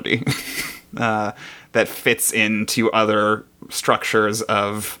commodity that fits into other structures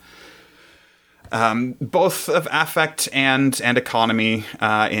of both of affect and economy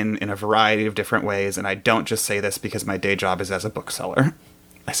in a variety of different ways. And I don't just say this because my day job is as a bookseller.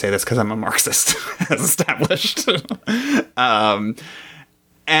 I say this because I'm a Marxist, as established. And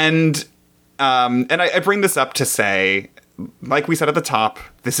I bring this up to say, like we said at the top,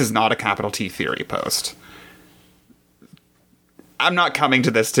 this is not a capital T theory post. I'm not coming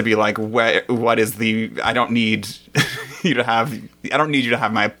to this to be like, what is the... I don't need you to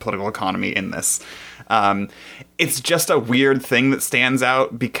have my political economy in this. It's just a weird thing that stands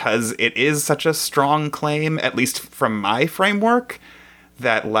out because it is such a strong claim, at least from my framework,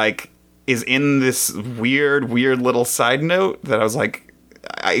 that like is in this weird little side note that I was like,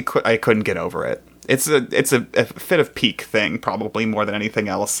 I couldn't get over it. It's a fit of pique thing, probably more than anything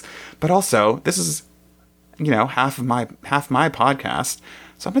else. But also, this is, half my podcast.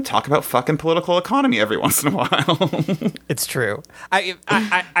 So I'm going to talk about fucking political economy every once in a while. It's true. I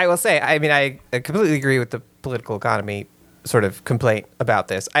will say, I mean, I completely agree with the political economy sort of complaint about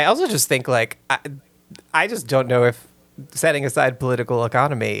this. I also just think, like, I just don't know if, setting aside political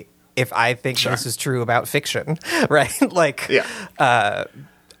economy, if I think this is true about fiction, right? Like, I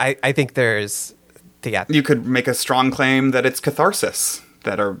think there's... You could make a strong claim that it's catharsis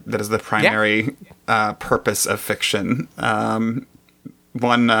that is the primary purpose of fiction.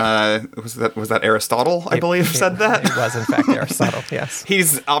 One was that Aristotle, I believe, said that. It was in fact Aristotle. Yes,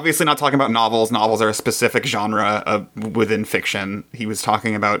 he's obviously not talking about novels. Novels are a specific genre within fiction. He was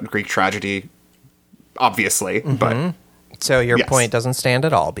talking about Greek tragedy, obviously, but. So your point doesn't stand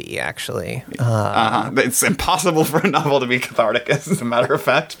at all, B, actually. It's impossible for a novel to be cathartic, as a matter of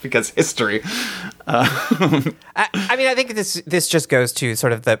fact, because history. I mean, I think this just goes to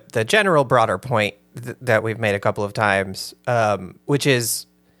sort of the general broader point that we've made a couple of times, which is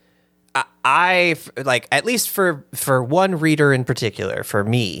I like, at least for one reader in particular, for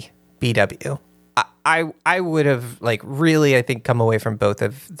me, BW, I would have, like, really, I think, come away from both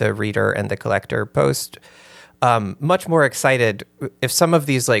of the reader and the collector post much more excited if some of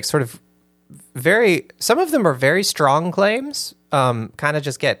these, like, sort of some of them are very strong claims, kind of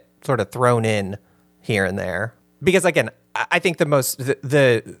just get sort of thrown in here and there. Because, again, I think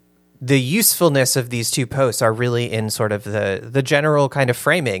the usefulness of these two posts are really in sort of the general kind of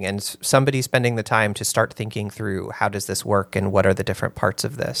framing and somebody spending the time to start thinking through how does this work and what are the different parts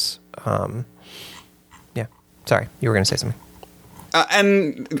of this. Yeah. Sorry, you were going to say something.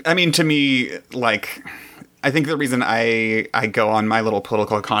 And, I mean, to me, like... I think the reason I go on my little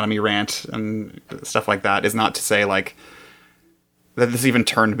political economy rant and stuff like that is not to say, like, that this even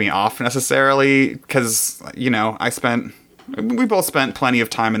turned me off necessarily, because, we both spent plenty of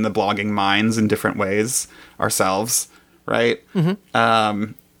time in the blogging mines in different ways ourselves, right?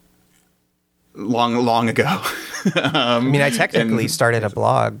 Mm-hmm. Long ago. I mean, I technically started a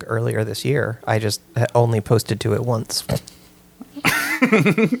blog earlier this year. I just only posted to it once.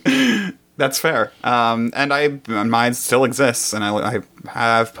 That's fair. And mine still exists, and I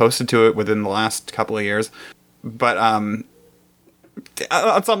have posted to it within the last couple of years. But on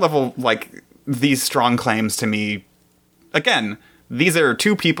some level, like, these strong claims to me, again, these are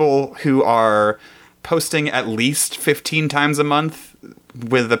two people who are posting at least 15 times a month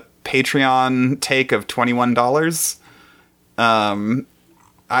with a Patreon take of $21.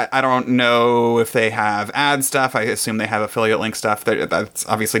 I don't know if they have ad stuff. I assume they have affiliate link stuff. That's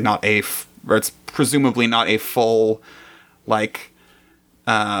obviously not or it's presumably not a full, like,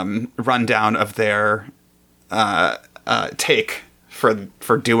 rundown of their take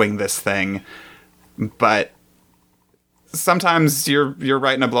for doing this thing. But sometimes you're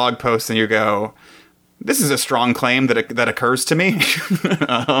writing a blog post and you go, this is a strong claim that occurs to me.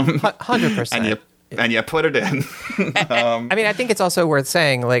 100%. And you put it in. I mean, I think it's also worth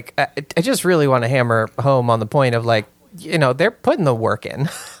saying, like, I just really want to hammer home on the point of, like, they're putting the work in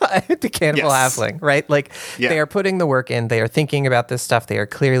to Cannibal Halfling, right? Like, they are putting the work in. They are thinking about this stuff. They are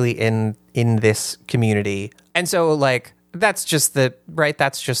clearly in this community. And so, like, that's just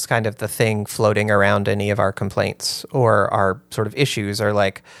that's just kind of the thing floating around any of our complaints or our sort of issues, or,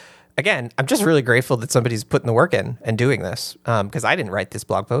 like, again, I'm just really grateful that somebody's putting the work in and doing this, because I didn't write this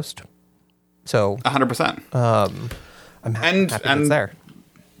blog post. So 100%. I'm happy that it's there.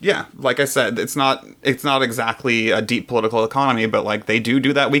 Yeah, like I said, it's not exactly a deep political economy, but, like, they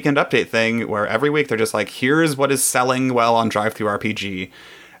do that weekend update thing where every week they're just like, here's what is selling well on RPG,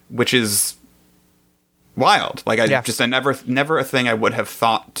 which is wild. Like, I never a thing I would have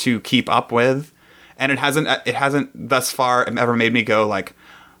thought to keep up with, and it hasn't thus far ever made me go, like,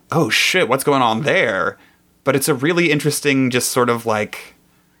 oh shit, what's going on there? But it's a really interesting, just sort of, like,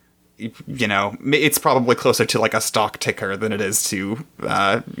 it's probably closer to, like, a stock ticker than it is to,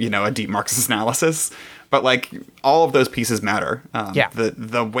 a deep Marxist analysis. But, like, all of those pieces matter.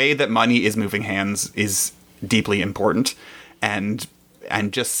 The way that money is moving hands is deeply important. And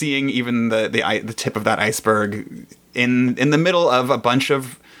just seeing even the tip of that iceberg in the middle of a bunch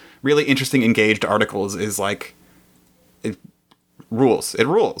of really interesting, engaged articles is, like, it rules. It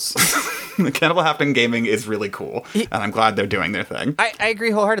rules. Cannibal Halfling Gaming is really cool, and I'm glad they're doing their thing. I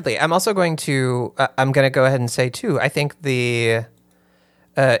agree wholeheartedly. I'm also going to go ahead and say, too, I think in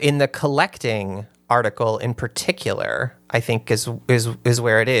the collecting article in particular, I think is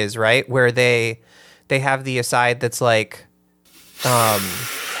where it is, right? Where they have the aside that's like,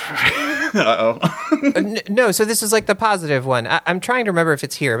 Uh-oh. No, so this is like the positive one. I'm trying to remember if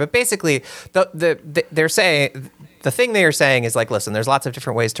it's here, but basically, they're saying the thing they are saying is like, listen, there's lots of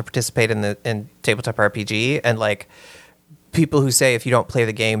different ways to participate in tabletop RPG, and like people who say if you don't play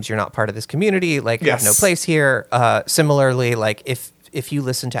the games, you're not part of this community, like Yes. have no place here. Similarly, like if you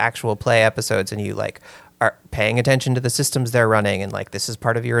listen to actual play episodes and you like are paying attention to the systems they're running and like this is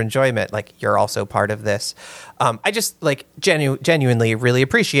part of your enjoyment, like you're also part of this. I just like genuinely really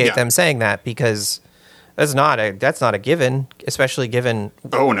appreciate them saying that, because that's not a given, especially given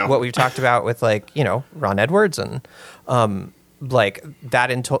what we've talked about with like, you know, Ron Edwards and like that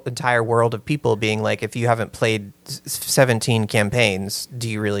entire world of people being like, if you haven't played 17 campaigns, do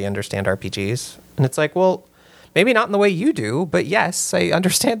you really understand RPGs? And it's like, well, maybe not in the way you do, but yes, I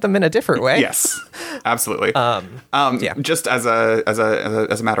understand them in a different way. Yes, absolutely. Just as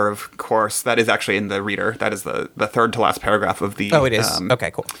a matter of course, that is actually in the reader. That is the third to last paragraph of the. Oh, it is. Okay,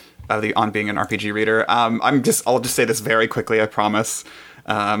 cool. Of the on being an RPG reader. I'll just say this very quickly. I promise.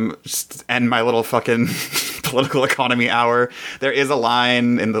 Just end my little fucking political economy hour. There is a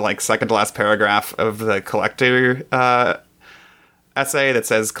line in the like second to last paragraph of the collector essay that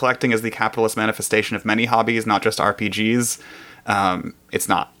says collecting is the capitalist manifestation of many hobbies, not just RPGs. It's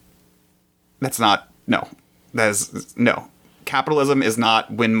not. That's not. No. That is no. Capitalism is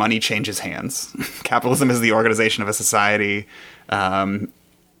not when money changes hands. Capitalism is the organization of a society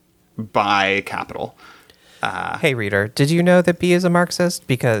by capital. Hey, reader, did you know that B is a Marxist?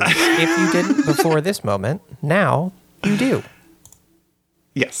 Because if you didn't before this moment, now you do.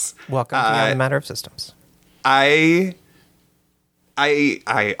 Yes. Welcome to Beyond the Matter of Systems. I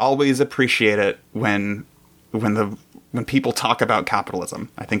always appreciate it when people talk about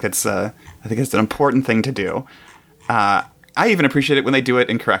capitalism. I think it's an important thing to do. I even appreciate it when they do it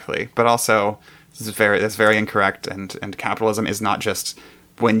incorrectly, but also that's very incorrect. And capitalism is not just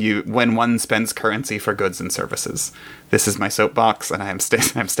when one spends currency for goods and services. This is my soapbox, and I'm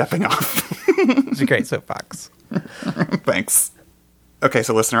stepping off. It's a great soapbox. Thanks. Okay,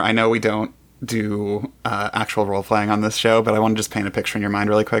 so listener, I know we don't do actual role playing on this show, but I want to just paint a picture in your mind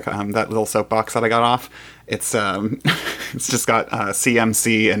really quick. That little soapbox that I got off, it's just got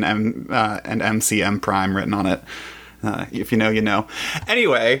CMC and MCM Prime written on it. If you know, you know.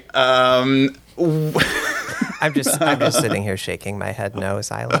 Anyway, I'm just sitting here shaking my head no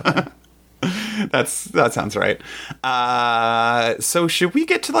silently. That sounds right. So should we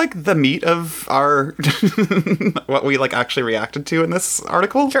get to like the meat of our what we like actually reacted to in this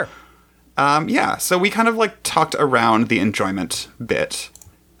article? Sure. Yeah. So we kind of like talked around the enjoyment bit.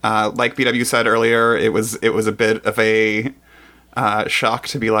 Like BW said earlier, it was a bit of a shock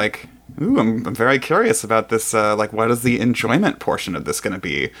to be like, ooh, I'm very curious about this. Like, what is the enjoyment portion of this going to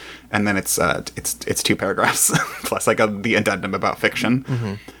be? And then it's 2 paragraphs plus like the addendum about fiction.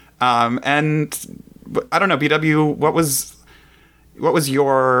 Mm-hmm. And I don't know, BW, what was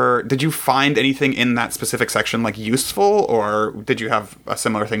did you find anything in that specific section like useful, or did you have a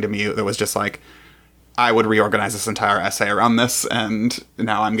similar thing to me that was just like, I would reorganize this entire essay around this, and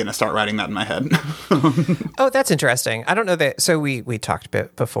now I'm going to start writing that in my head? Oh, that's interesting. I don't know that. So we talked a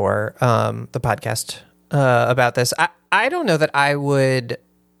bit before the podcast about this. I don't know that I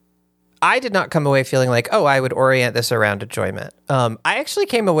did not come away feeling like, oh, I would orient this around enjoyment. I actually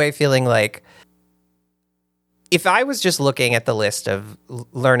came away feeling like if I was just looking at the list of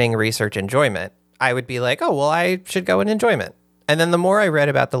learning, research, enjoyment, I would be like, oh, well, I should go in enjoyment. And then the more I read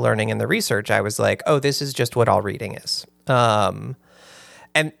about the learning and the research, I was like, oh, this is just what all reading is. And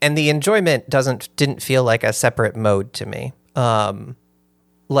the enjoyment didn't feel like a separate mode to me.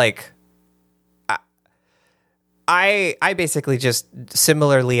 Like I basically just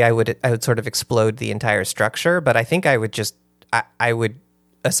similarly I would sort of explode the entire structure, but I think I would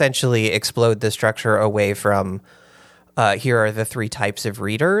essentially explode the structure away from here are the 3 types of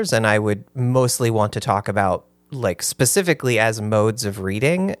readers, and I would mostly want to talk about like specifically as modes of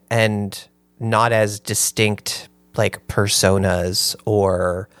reading and not as distinct like personas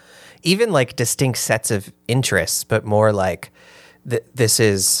or even like distinct sets of interests, but more like this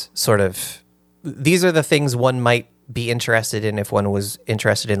is sort of, these are the things one might be interested in if one was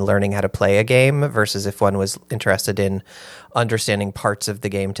interested in learning how to play a game versus if one was interested in understanding parts of the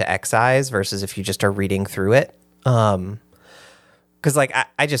game to excise versus if you just are reading through it. 'Cause like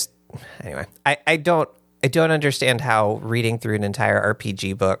I don't understand how reading through an entire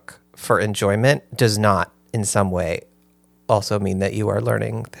RPG book for enjoyment does not in some way also mean that you are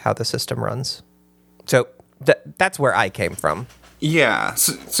learning how the system runs. So that's where I came from. Yeah.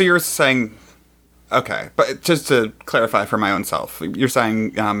 So you're saying, okay, but just to clarify for my own self, you're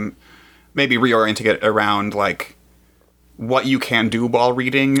saying maybe reorienting it around like what you can do while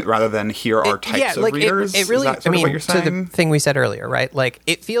reading rather than here are types of readers. It really, is that sort of what you're saying? to the thing we said earlier, right? Like,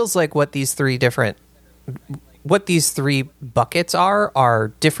 it feels like what these three buckets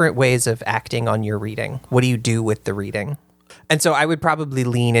are different ways of acting on your reading. What do you do with the reading? And so I would probably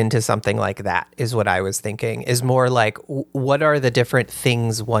lean into something like that, is what I was thinking, is more like, what are the different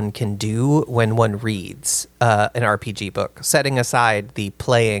things one can do when one reads an RPG book, setting aside the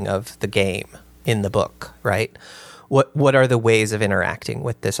playing of the game in the book, right? What are the ways of interacting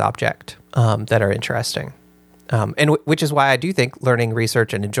with this object that are interesting? Which is why I do think learning,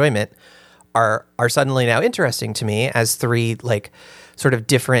 research, and enjoyment are suddenly now interesting to me as three, like, sort of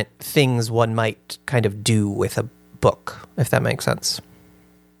different things one might kind of do with a book, if that makes sense.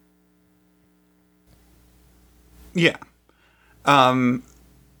 Yeah. I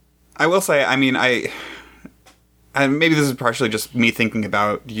will say, I mean, and maybe this is partially just me thinking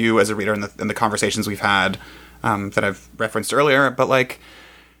about you as a reader and the conversations we've had that I've referenced earlier, but like,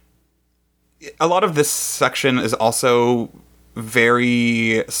 a lot of this section is also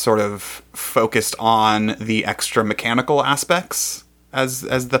very sort of focused on the extra mechanical aspects as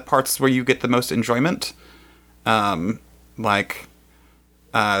the parts where you get the most enjoyment. Yeah,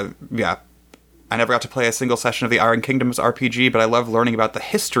 I never got to play a single session of the Iron Kingdoms RPG, but I love learning about the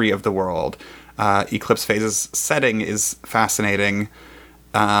history of the world. Eclipse Phase's setting is fascinating.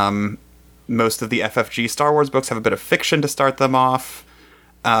 Most of the FFG Star Wars books have a bit of fiction to start them off.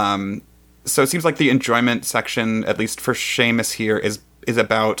 So it seems like the enjoyment section, at least for Seamus here, is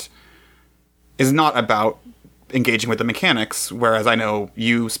not about engaging with the mechanics, whereas I know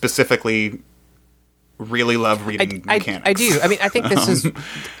you specifically really love reading mechanics. I do. I mean, I think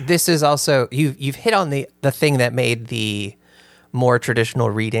this is also, you've hit on the thing that made the more traditional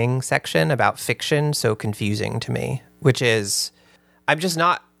reading section about fiction so confusing to me, which is, I'm just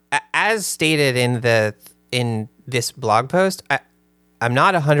not, as stated in this blog post, I'm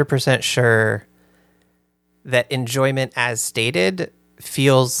not 100% sure that enjoyment as stated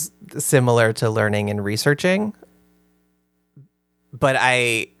feels similar to learning and researching, but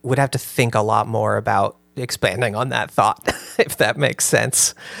I would have to think a lot more about expanding on that thought, if that makes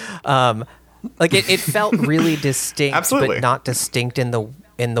sense. Like, it felt really distinct, Absolutely. but not distinct in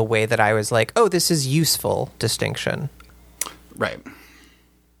the way that I was like, oh, this is useful distinction. Right.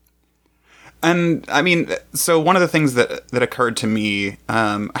 And I mean, so one of the things that occurred to me,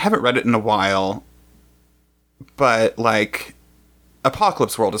 I haven't read it in a while, but like,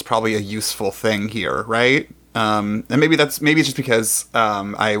 Apocalypse World is probably a useful thing here, right? And maybe it's just because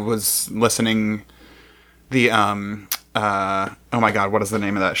I was listening oh my god, what is the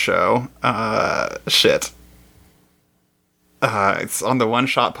name of that show? It's on the One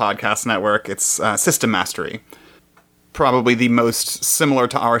Shot Podcast Network. It's System Mastery. Probably the most similar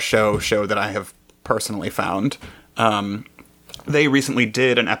to our show that I have personally found. They recently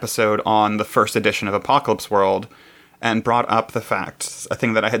did an episode on the first edition of Apocalypse World and brought up the fact, a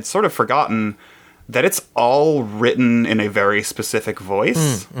thing that I had sort of forgotten, that it's all written in a very specific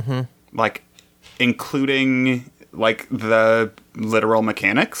voice. Mm-hmm. Like, including, like, the literal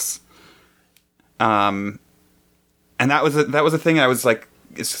mechanics. And that was a thing I was, like,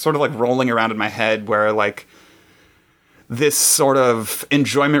 it's sort of, like, rolling around in my head where, like, this sort of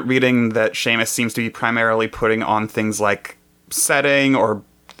enjoyment reading that Seamus seems to be primarily putting on things like setting or,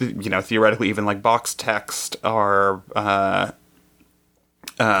 you know, theoretically even like box text or,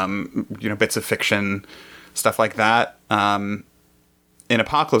 you know, bits of fiction, stuff like that, in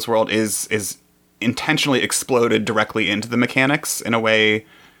Apocalypse World is intentionally exploded directly into the mechanics in a way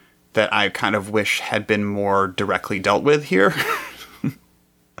that I kind of wish had been more directly dealt with here.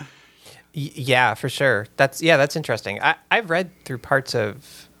 Yeah, for sure. That's interesting. I've read through parts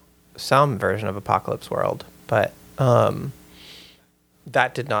of some version of Apocalypse World, but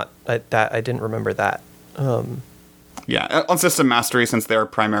that did not. I didn't remember that. Yeah, on System Mastery, since they're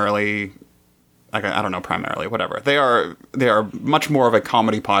primarily, like, I don't know, primarily, whatever. They are much more of a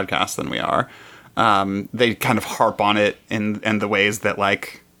comedy podcast than we are. They kind of harp on it in the ways that,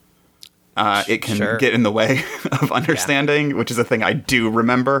 like, it can get in the way of understanding, which is a thing I do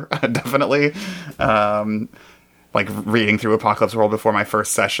remember, definitely. Like, reading through Apocalypse World before my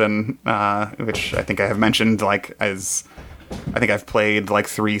first session, which I think I have mentioned, like, as I think I've played, like,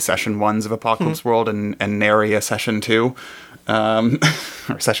 3 session 1s of Apocalypse World and nary a session 2, or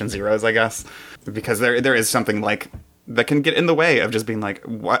session 0s, I guess. Because there is something, like, that can get in the way of just being like,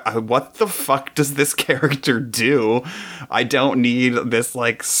 what the fuck does this character do? I don't need this,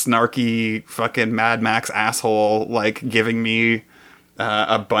 like, snarky fucking Mad Max asshole, like, giving me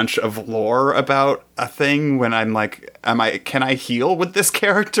a bunch of lore about a thing when I'm like, can I heal with this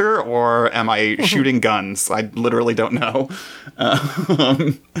character, or am I shooting guns? I literally don't know.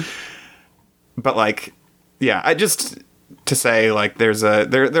 But like, yeah, I just to say like there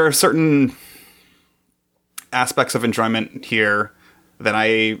are certain aspects of enjoyment here that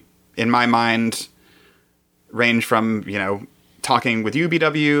in my mind, range from, talking with you,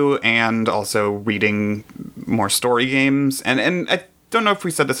 BW, and also reading more story games. And I don't know if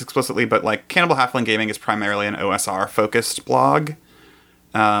we said this explicitly, but like Cannibal Halfling Gaming is primarily an OSR focused blog.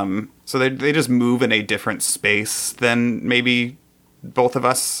 So they just move in a different space than maybe both of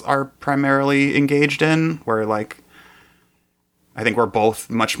us are primarily engaged in, where like I think we're both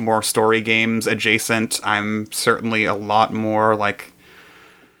much more story games adjacent. I'm certainly a lot more like,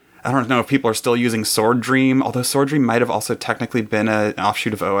 I don't know if people are still using Sword Dream, although Sword Dream might have also technically been an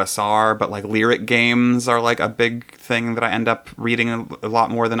offshoot of OSR, but like lyric games are like a big thing that I end up reading a lot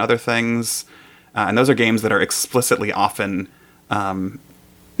more than other things. And those are games that are explicitly often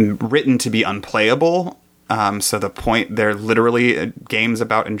written to be unplayable. So the point, they're literally games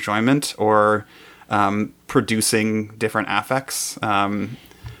about enjoyment or producing different affects.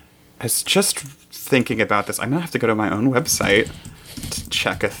 It's just thinking about this. I'm going to have to go to my own website to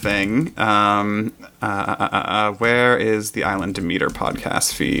check a thing. Where is the Island Demeter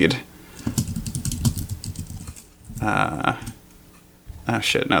podcast feed? Oh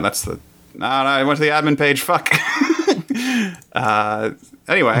shit, no, that's the... No, I went to the admin page, fuck.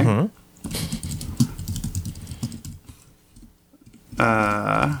 Anyway. Mm-hmm.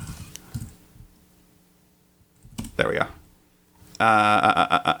 There we go.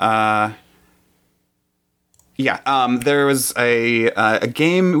 There was a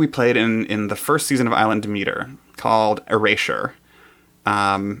game we played in the first season of Island Demeter called Erasure.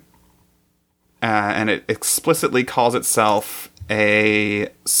 And it explicitly calls itself a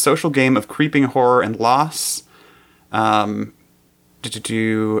social game of creeping horror and loss.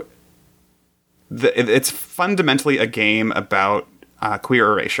 It's fundamentally a game about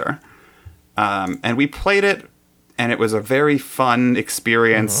queer erasure. And we played it, and it was a very fun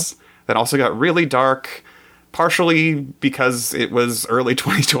experience that also got really dark, partially because it was early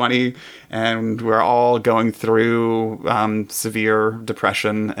 2020, and we're all going through severe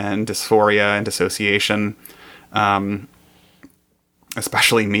depression and dysphoria and dissociation.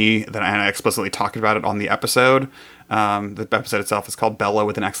 Especially me, and I explicitly talked about it on the episode. The episode itself is called Bella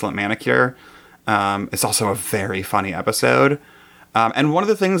with an Excellent Manicure. It's also a very funny episode. And one of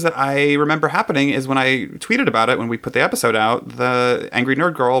the things that I remember happening is when I tweeted about it, when we put the episode out, the Angry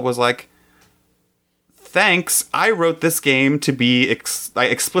Nerd Girl was like, thanks, I wrote this game to be, I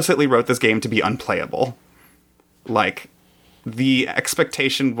explicitly wrote this game to be unplayable. Like, the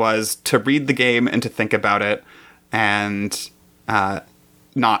expectation was to read the game and to think about it, and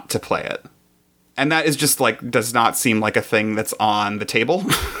not to play it. And that is just like, does not seem like a thing that's on the table.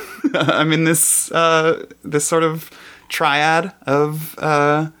 I'm in this sort of triad of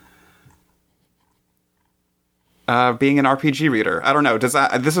being an RPG reader. I don't know.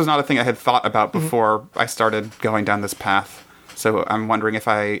 This was not a thing I had thought about before I started going down this path. So I'm wondering if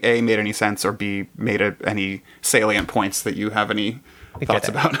I A, made any sense, or B, made any salient points that you have any thoughts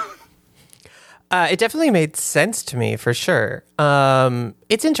about. It definitely made sense to me, for sure.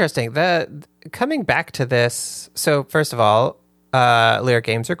 It's interesting. Coming back to this, so first of all, lyric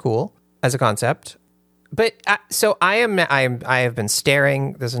games are cool as a concept. But so I have been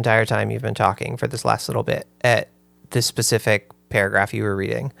staring this entire time you've been talking for this last little bit at this specific paragraph you were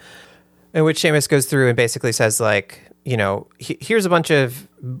reading, in which Seamus goes through and basically says, like, here's a bunch of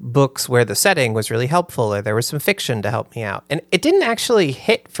books where the setting was really helpful, or there was some fiction to help me out. And it didn't actually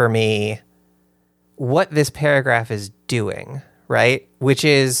hit for me what this paragraph is doing, right? Which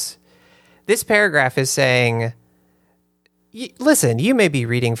is, this paragraph is saying, listen, you may be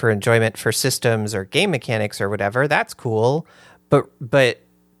reading for enjoyment for systems or game mechanics or whatever. That's cool. But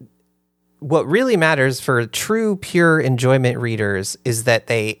what really matters for true, pure enjoyment readers is that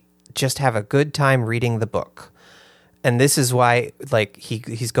they just have a good time reading the book. And this is why, like,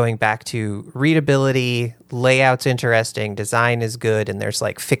 he's going back to readability, layout's interesting, design is good, and there's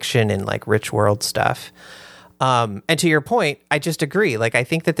like fiction and like rich world stuff. And to your point, I just agree. Like, I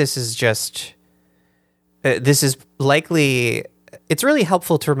think that this is just... this is likely, it's really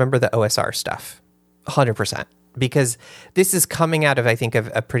helpful to remember the OSR stuff, 100%, because this is coming out of, I think,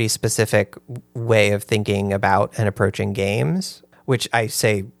 of a pretty specific way of thinking about and approaching games, which I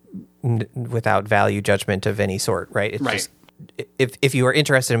say without value judgment of any sort, right? It's just, if you are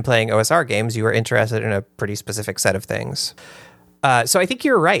interested in playing OSR games, you are interested in a pretty specific set of things. So I think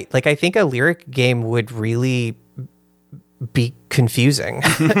you're right. Like, I think a lyric game would really be confusing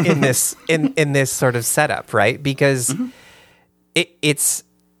in this sort of setup, right? Because it's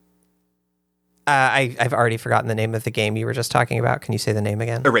I've already forgotten the name of the game you were just talking about. Can you say the name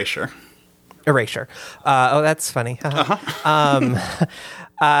again? Erasure. Oh, that's funny. Yeah,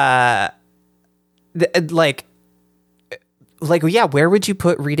 where would you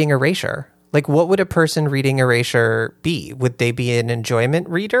put reading Erasure? Like, what would a person reading Erasure be? Would they be an enjoyment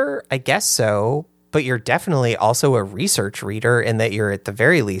reader? I guess so, but you're definitely also a research reader in that you're at the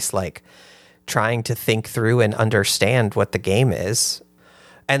very least like trying to think through and understand what the game is.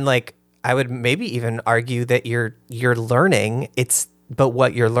 And like, I would maybe even argue that you're learning, but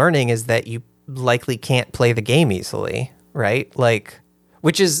what you're learning is that you likely can't play the game easily, right? Like,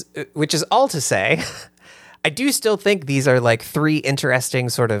 which is all to say, I do still think these are like three interesting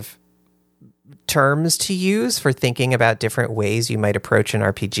sort of terms to use for thinking about different ways you might approach an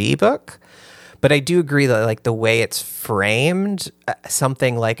RPG book. But I do agree that like the way it's framed,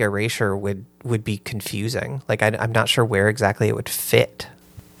 something like Erasure would be confusing. Like I'm not sure where exactly it would fit.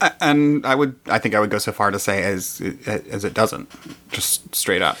 And I think I would go so far to say as it doesn't, just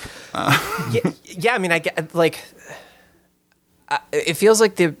straight up. Yeah. I mean, I get like it feels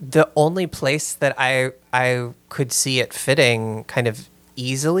like the only place that I could see it fitting kind of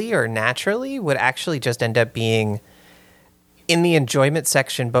easily or naturally would actually just end up being in the enjoyment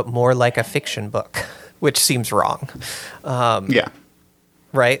section, but more like a fiction book, which seems wrong. Yeah.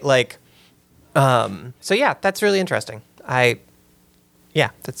 Right. Like, so yeah, that's really interesting.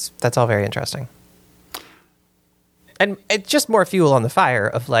 That's all very interesting. And it's just more fuel on the fire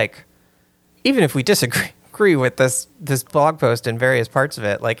of like, even if we disagree with this blog post and various parts of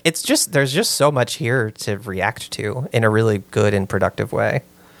it, like there's just so much here to react to in a really good and productive way.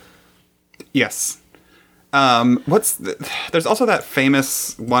 Yes. There's also that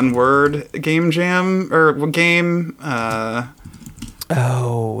famous one word game jam or game.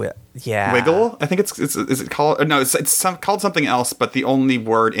 Oh yeah, Wiggle. I think is it called? No, it's called something else, but the only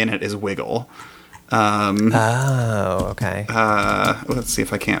word in it is wiggle. Oh, okay. Let's see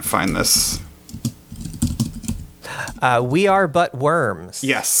if I can't find this. We Are But Worms.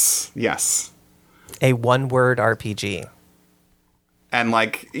 Yes. A one-word RPG. And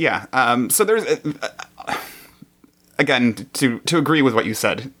like, yeah. So there's again to agree with what you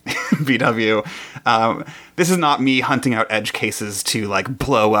said, BW. This is not me hunting out edge cases to like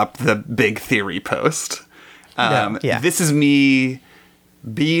blow up the big theory post. No, yeah. This is me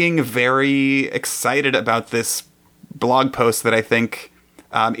being very excited about this blog post that I think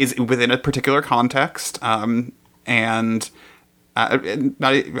is within a particular context. And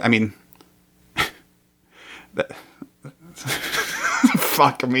I mean,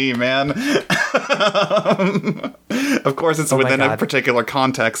 fuck me, man. Of course, it's within a particular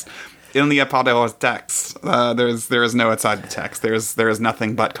context. In the Apodolos text, there is no outside the text. There is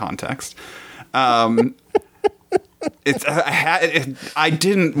nothing but context. I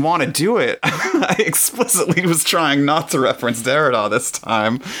didn't want to do it. I explicitly was trying not to reference Derrida this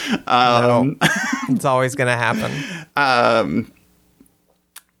time. No, it's always going to happen.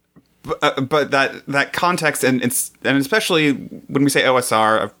 But that context and especially when we say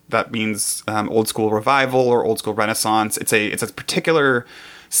OSR, that means old school revival or old school renaissance. It's a particular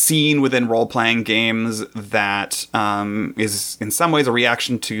scene within role-playing games that is in some ways a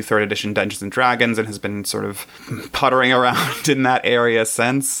reaction to 3rd edition Dungeons and Dragons and has been sort of puttering around in that area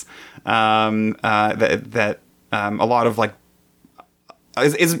since. That a lot of like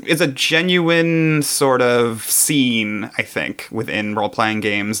is a genuine sort of scene, I think, within role-playing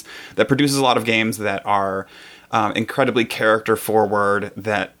games that produces a lot of games that are incredibly character forward,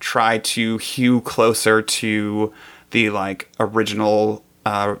 that try to hew closer to the like original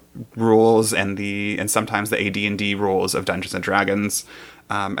rules and sometimes the AD&D rules of Dungeons and Dragons,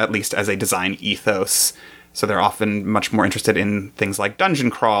 at least as a design ethos. So they're often much more interested in things like dungeon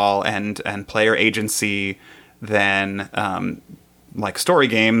crawl and player agency than like story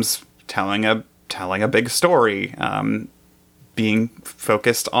games telling a big story, being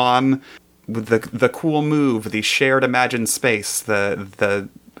focused on the cool move, the shared imagined space, the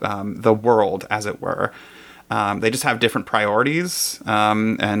world, as it were. They just have different priorities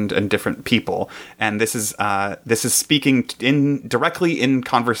and different people, and this is speaking directly in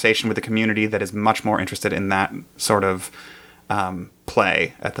conversation with a community that is much more interested in that sort of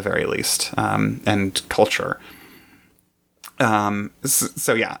play, at the very least, and culture.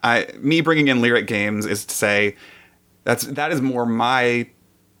 So yeah, me bringing in lyric games is to say that is more my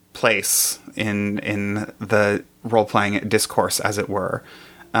place in the role playing discourse, as it were,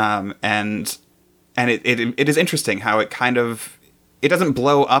 and it is interesting how it kind of, it doesn't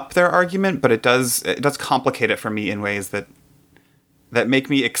blow up their argument, but it does complicate it for me in ways that that make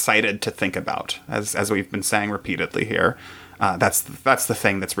me excited to think about, as we've been saying repeatedly here. That's the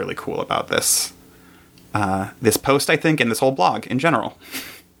thing that's really cool about this post, I think, and this whole blog in general.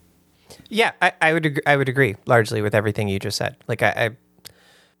 Yeah, I would agree largely with everything you just said. Like I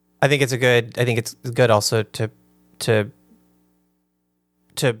think it's good also to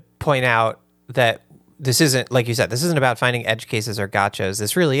point out that this isn't, like you said, this isn't about finding edge cases or gotchas.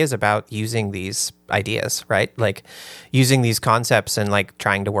 This really is about using these ideas, right? Like using these concepts and like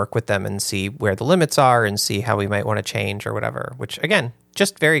trying to work with them and see where the limits are and see how we might want to change or whatever, which again, it's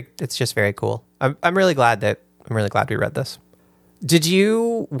just very cool. I'm really glad we read this. Did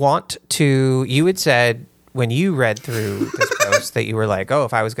you want to, you had said when you read through this post that you were like, oh,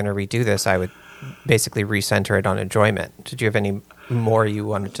 if I was going to redo this, I would basically recenter it on enjoyment. Did you have any more you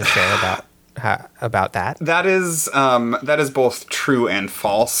wanted to share about that? That is both true and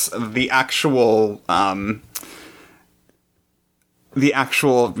false. The actual,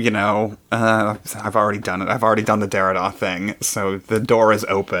 you know, I've already done it. I've already done the Derrida thing, so the door is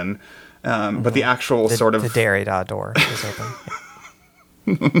open. But the actual the Derrida door is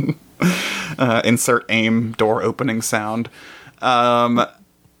open. Insert AIM door opening sound.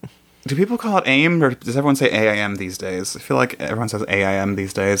 Do people call it AIM, or does everyone say AIM these days? I feel like everyone says AIM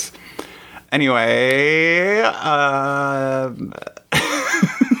these days. Anyway,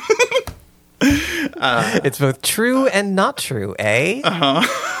 it's both true and not true, eh?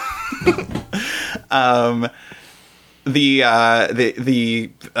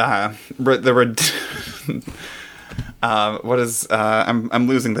 What is I'm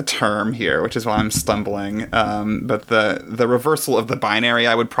losing the term here, which is why I'm stumbling. But the reversal of the binary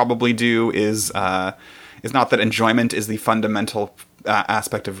I would probably do is not that enjoyment is the fundamental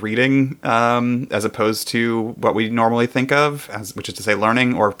aspect of reading, as opposed to what we normally think of as, which is to say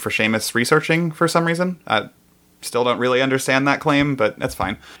learning, or for Seamus, researching for some reason. I still don't really understand that claim, but that's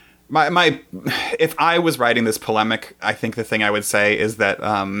fine. If I was writing this polemic, I think the thing I would say is that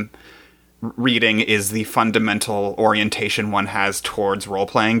reading is the fundamental orientation one has towards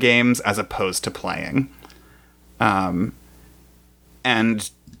role-playing games as opposed to playing. And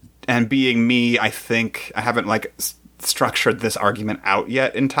being me, I think I haven't structured this argument out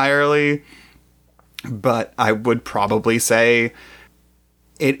yet entirely, but I would probably say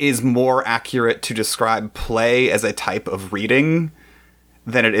it is more accurate to describe play as a type of reading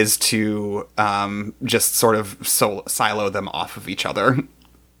than it is to just sort of silo them off of each other.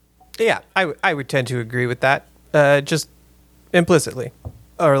 Yeah, I would tend to agree with that, just implicitly,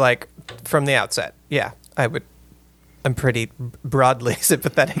 or like from the outset. Yeah, I'm pretty broadly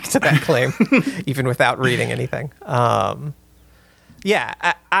sympathetic to that claim, even without reading anything. Yeah,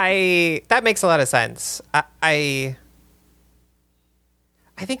 I that makes a lot of sense. I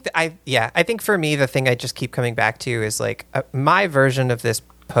think for me, the thing I just keep coming back to is like my version of this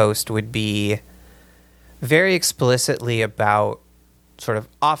post would be very explicitly about sort of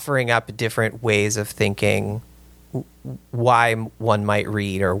offering up different ways of thinking why one might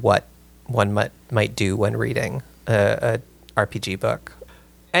read or what one might do when reading a RPG book.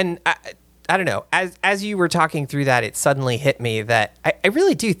 And I don't know, as you were talking through that, it suddenly hit me that I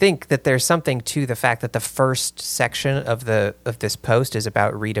really do think that there's something to the fact that the first section of this post is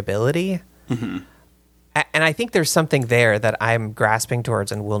about readability. Mm-hmm. And I think there's something there that I'm grasping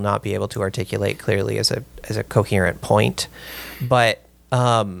towards and will not be able to articulate clearly as a coherent point. But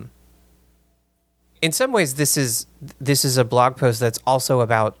in some ways, this is a blog post that's also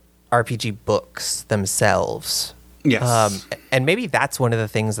about RPG books themselves. Yes. And maybe that's one of the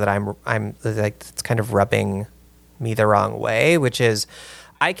things that I'm like, it's kind of rubbing me the wrong way, which is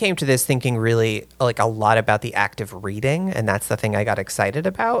I came to this thinking really like a lot about the act of reading, and that's the thing I got excited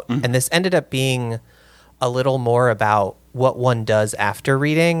about. Mm-hmm. And this ended up being a little more about what one does after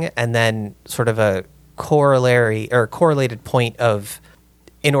reading, and then sort of a corollary or correlated point of,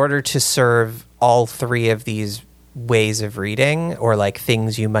 in order to serve all three of these ways of reading, or like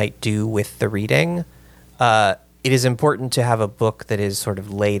things you might do with the reading, it is important to have a book that is sort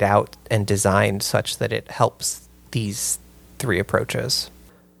of laid out and designed such that it helps these three approaches,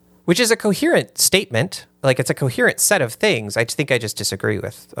 which is a coherent statement. Like, it's a coherent set of things. I think I just disagree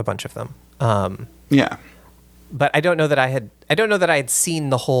with a bunch of them. Yeah. But I don't know that I had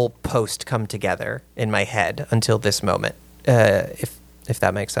seen the whole post come together in my head until this moment, if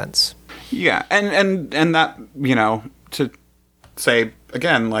that makes sense. Yeah, and that, you know, to say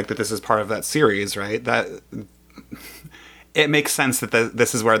again, like, that this is part of that series, right? That it makes sense that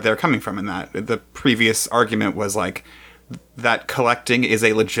this is where they're coming from. In that the previous argument was like that collecting is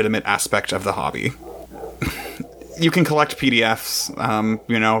a legitimate aspect of the hobby. You can collect PDFs.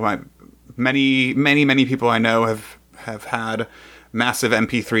 You know, many people I know have had massive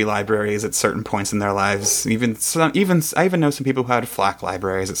MP3 libraries at certain points in their lives. I even know some people who had FLAC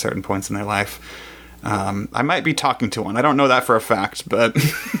libraries at certain points in their life. I might be talking to one. I don't know that for a fact, but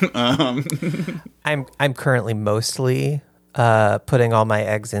I'm currently mostly putting all my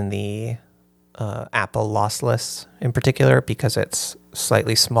eggs in the Apple lossless in particular because it's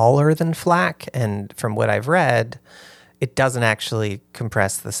slightly smaller than FLAC, and from what I've read, it doesn't actually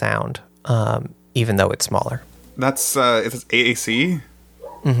compress the sound, even though it's smaller. That's is it AAC?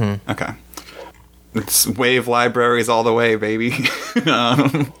 Mm-hmm. Okay. It's wave libraries all the way, baby.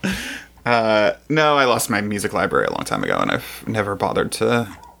 No, I lost my music library a long time ago, and I've never bothered to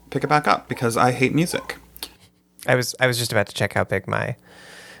pick it back up because I hate music. I was just about to check how big my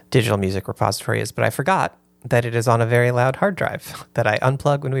digital music repository is, but I forgot that it is on a very loud hard drive that I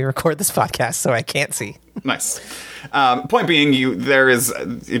unplug when we record this podcast, so I can't see. Nice. Point being,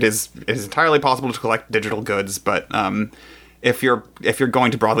 it is entirely possible to collect digital goods, but if you're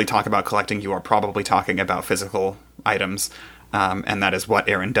going to broadly talk about collecting, you are probably talking about physical items, and that is what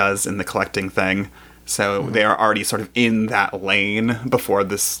Aaron does in the collecting thing. So they are already sort of in that lane before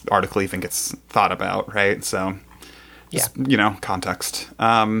this article even gets thought about, right? So, just, context.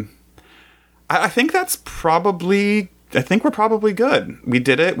 I think that's probably. I think we're probably good. We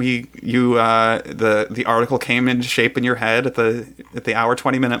did it. The article came into shape in your head at the hour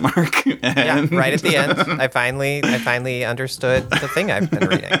 20-minute mark. Yeah, right at the end. I finally understood the thing I've been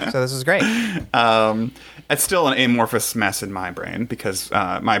reading. So this is great. It's still an amorphous mess in my brain because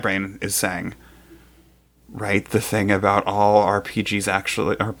my brain is saying, write the thing about all RPGs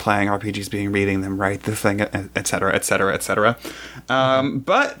actually, or playing RPGs being reading them, write the thing, et cetera, et cetera, et cetera.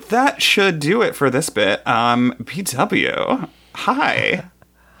 But that should do it for this bit. BW, hi.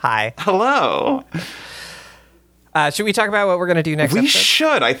 Hi. Hello. Should we talk about what we're going to do next episode? We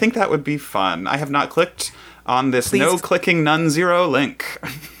should. I think that would be fun. I have not clicked on this no clicking none zero link.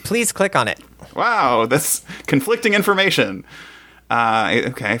 Please click on it. Wow, that's conflicting information.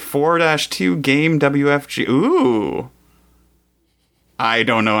 Okay, 4-2 game WFG. Ooh. I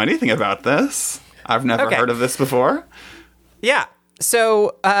don't know anything about this. I've never heard of this before. Yeah.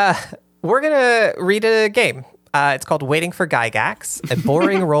 So, we're going to read a game. It's called Waiting for Gygax, a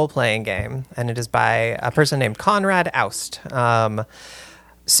boring role-playing game, and it is by a person named Conrad Aust.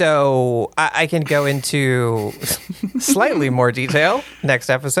 So I can go into slightly more detail next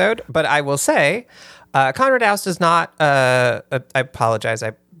episode, but I will say Conrad Aust is not, I apologize,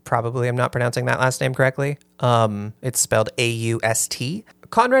 I probably am not pronouncing that last name correctly. It's spelled A-U-S-T.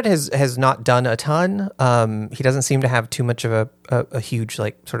 Conrad has not done a ton. He doesn't seem to have too much of a huge,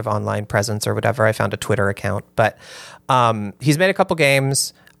 like, sort of online presence or whatever. I found a Twitter account, but he's made a couple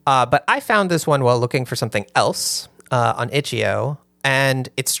games. But I found this one while looking for something else on Itch.io, and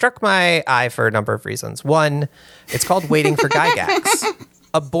it struck my eye for a number of reasons. One, it's called Waiting for Gygax,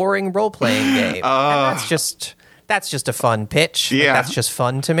 a boring role-playing game. And that's just a fun pitch. Yeah. Like, that's just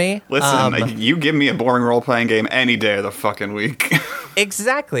fun to me. Listen, you give me a boring role-playing game any day of the fucking week.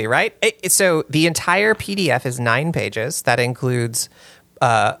 Exactly, right? So the entire PDF is 9 pages. That includes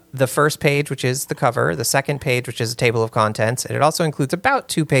the first page, which is the cover, the second page, which is a table of contents, and it also includes about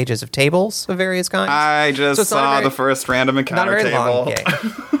 2 pages of tables of various kinds. I just saw the first random encounter table. Not a very long game.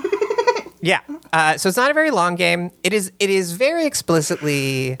 Yeah. So it's not a very long game. It is very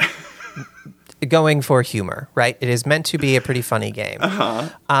explicitly going for humor, right? It is meant to be a pretty funny game.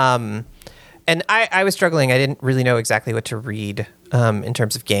 Uh-huh. And I was struggling. I didn't really know exactly what to read in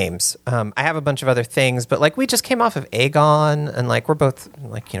terms of games. I have a bunch of other things, but like we just came off of Aegon, and like we're both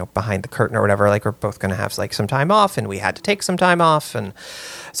like, behind the curtain or whatever. Like we're both going to have like some time off, and we had to take some time off, and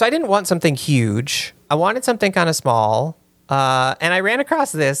so I didn't want something huge. I wanted something kind of small, and I ran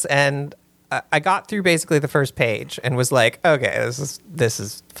across this, and I got through basically the first page and was like, okay, this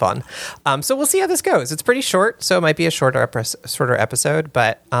is fun. So we'll see how this goes. It's pretty short, so it might be a shorter episode,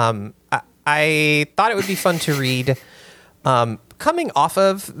 but I thought it would be fun to read. Coming off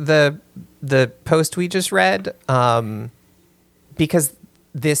of the post we just read, because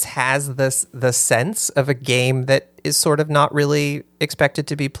this has the sense of a game that is sort of not really expected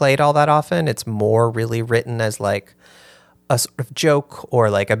to be played all that often. It's more really written as like a sort of joke or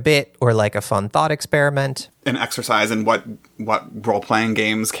like a bit or like a fun thought experiment. An exercise in what role-playing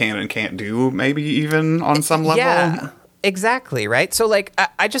games can and can't do, maybe even on some level. Yeah, exactly, right? So like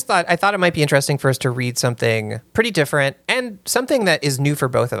I thought it might be interesting for us to read something pretty different and something that is new for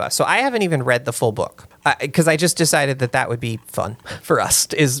both of us. So I haven't even read the full book because I just decided that would be fun for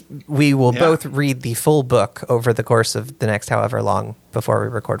us, is we will both read the full book over the course of the next however long before we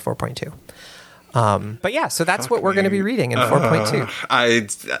record 4.2. But yeah, so that's what we're going to be reading in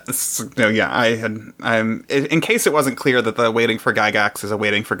 4.2. I'm in case it wasn't clear that the Waiting for Gygax is a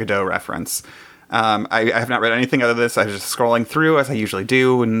Waiting for Godot reference. I have not read anything other than this. I was just scrolling through, as I usually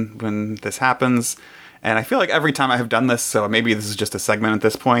do when this happens. And I feel like every time I have done this, so maybe this is just a segment at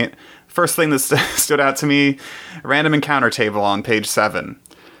this point. First thing that stood out to me, random encounter table on page 7.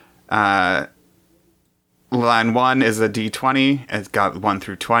 Line 1 is a D20. It's got 1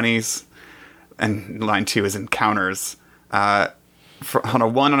 through 20s. And line 2 is encounters. On a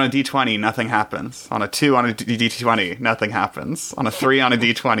 1 on a D20, nothing happens. On a 2 on a D20, nothing happens. On a 3 on a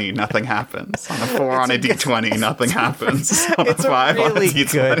D20, nothing happens. On a 4 on a D20, nothing happens. On a 5 on a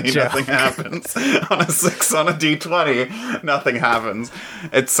D20, nothing happens. On a 6 on a D20, nothing happens.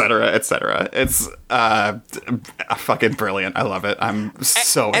 Etc., etc. It's fucking brilliant. I love it. I'm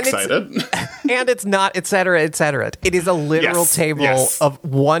so excited. And it's not etc., etc. It is a literal table of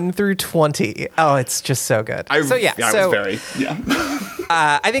 1 through 20. Oh, it's just so good. I was very.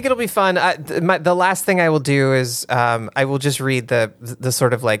 I think it'll be fun. The last thing I will do is I will just read the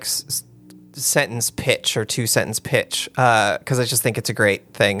sort of like sentence pitch or 2-sentence pitch because I just think it's a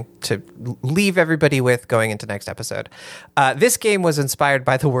great thing to leave everybody with going into next episode. This game was inspired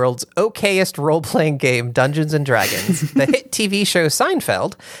by the world's okayest role-playing game, Dungeons & Dragons, the hit TV show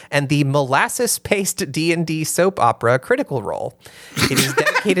Seinfeld, and the molasses-paced D&D soap opera Critical Role. It is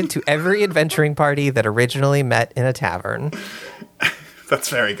dedicated to every adventuring party that originally met in a tavern. That's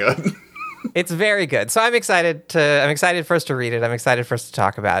very good. It's very good. So I'm excited for us to read it. I'm excited for us to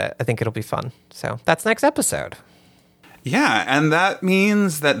talk about it. I think it'll be fun. So that's next episode. Yeah, and that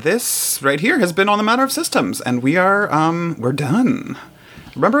means that this right here has been On the Matter of Systems, and we're done.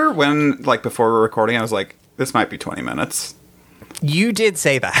 Remember when, like, before we were recording, I was like, this might be 20 minutes. You did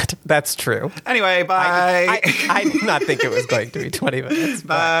say that. That's true. Anyway, bye. I did not think it was going to be 20 minutes.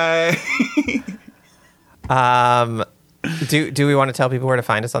 Bye. Do we want to tell people where to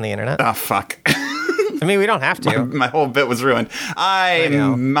find us on the internet? Oh, fuck. I mean, we don't have to. My whole bit was ruined.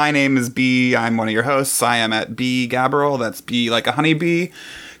 My name is B. I'm one of your hosts. I am at B Gabriel. That's B like a honeybee.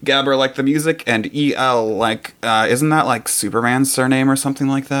 Gabriel like the music. And EL like, isn't that like Superman's surname or something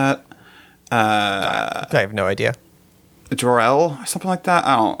like that? I have no idea. Jor-El or something like that?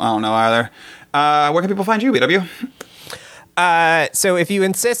 I don't know either. Where can people find you, BW? So if you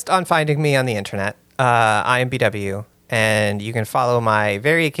insist on finding me on the internet, I am BW. And you can follow my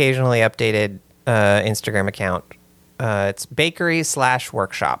very occasionally updated Instagram account. It's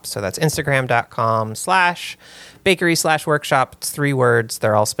bakery/workshop. So that's Instagram.com/bakery/workshop. It's 3 words.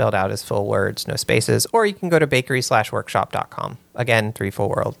 They're all spelled out as full words, no spaces. Or you can go to bakery/workshop.com. Again, 3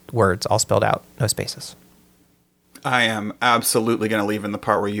 full words, all spelled out, no spaces. I am absolutely going to leave in the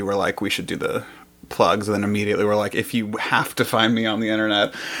part where you were like, we should do the plugs, and then immediately we're like, if you have to find me on the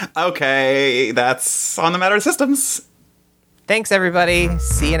internet. Okay, that's On the Matter of Systems. Thanks, everybody.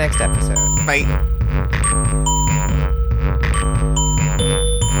 See you next episode. Bye.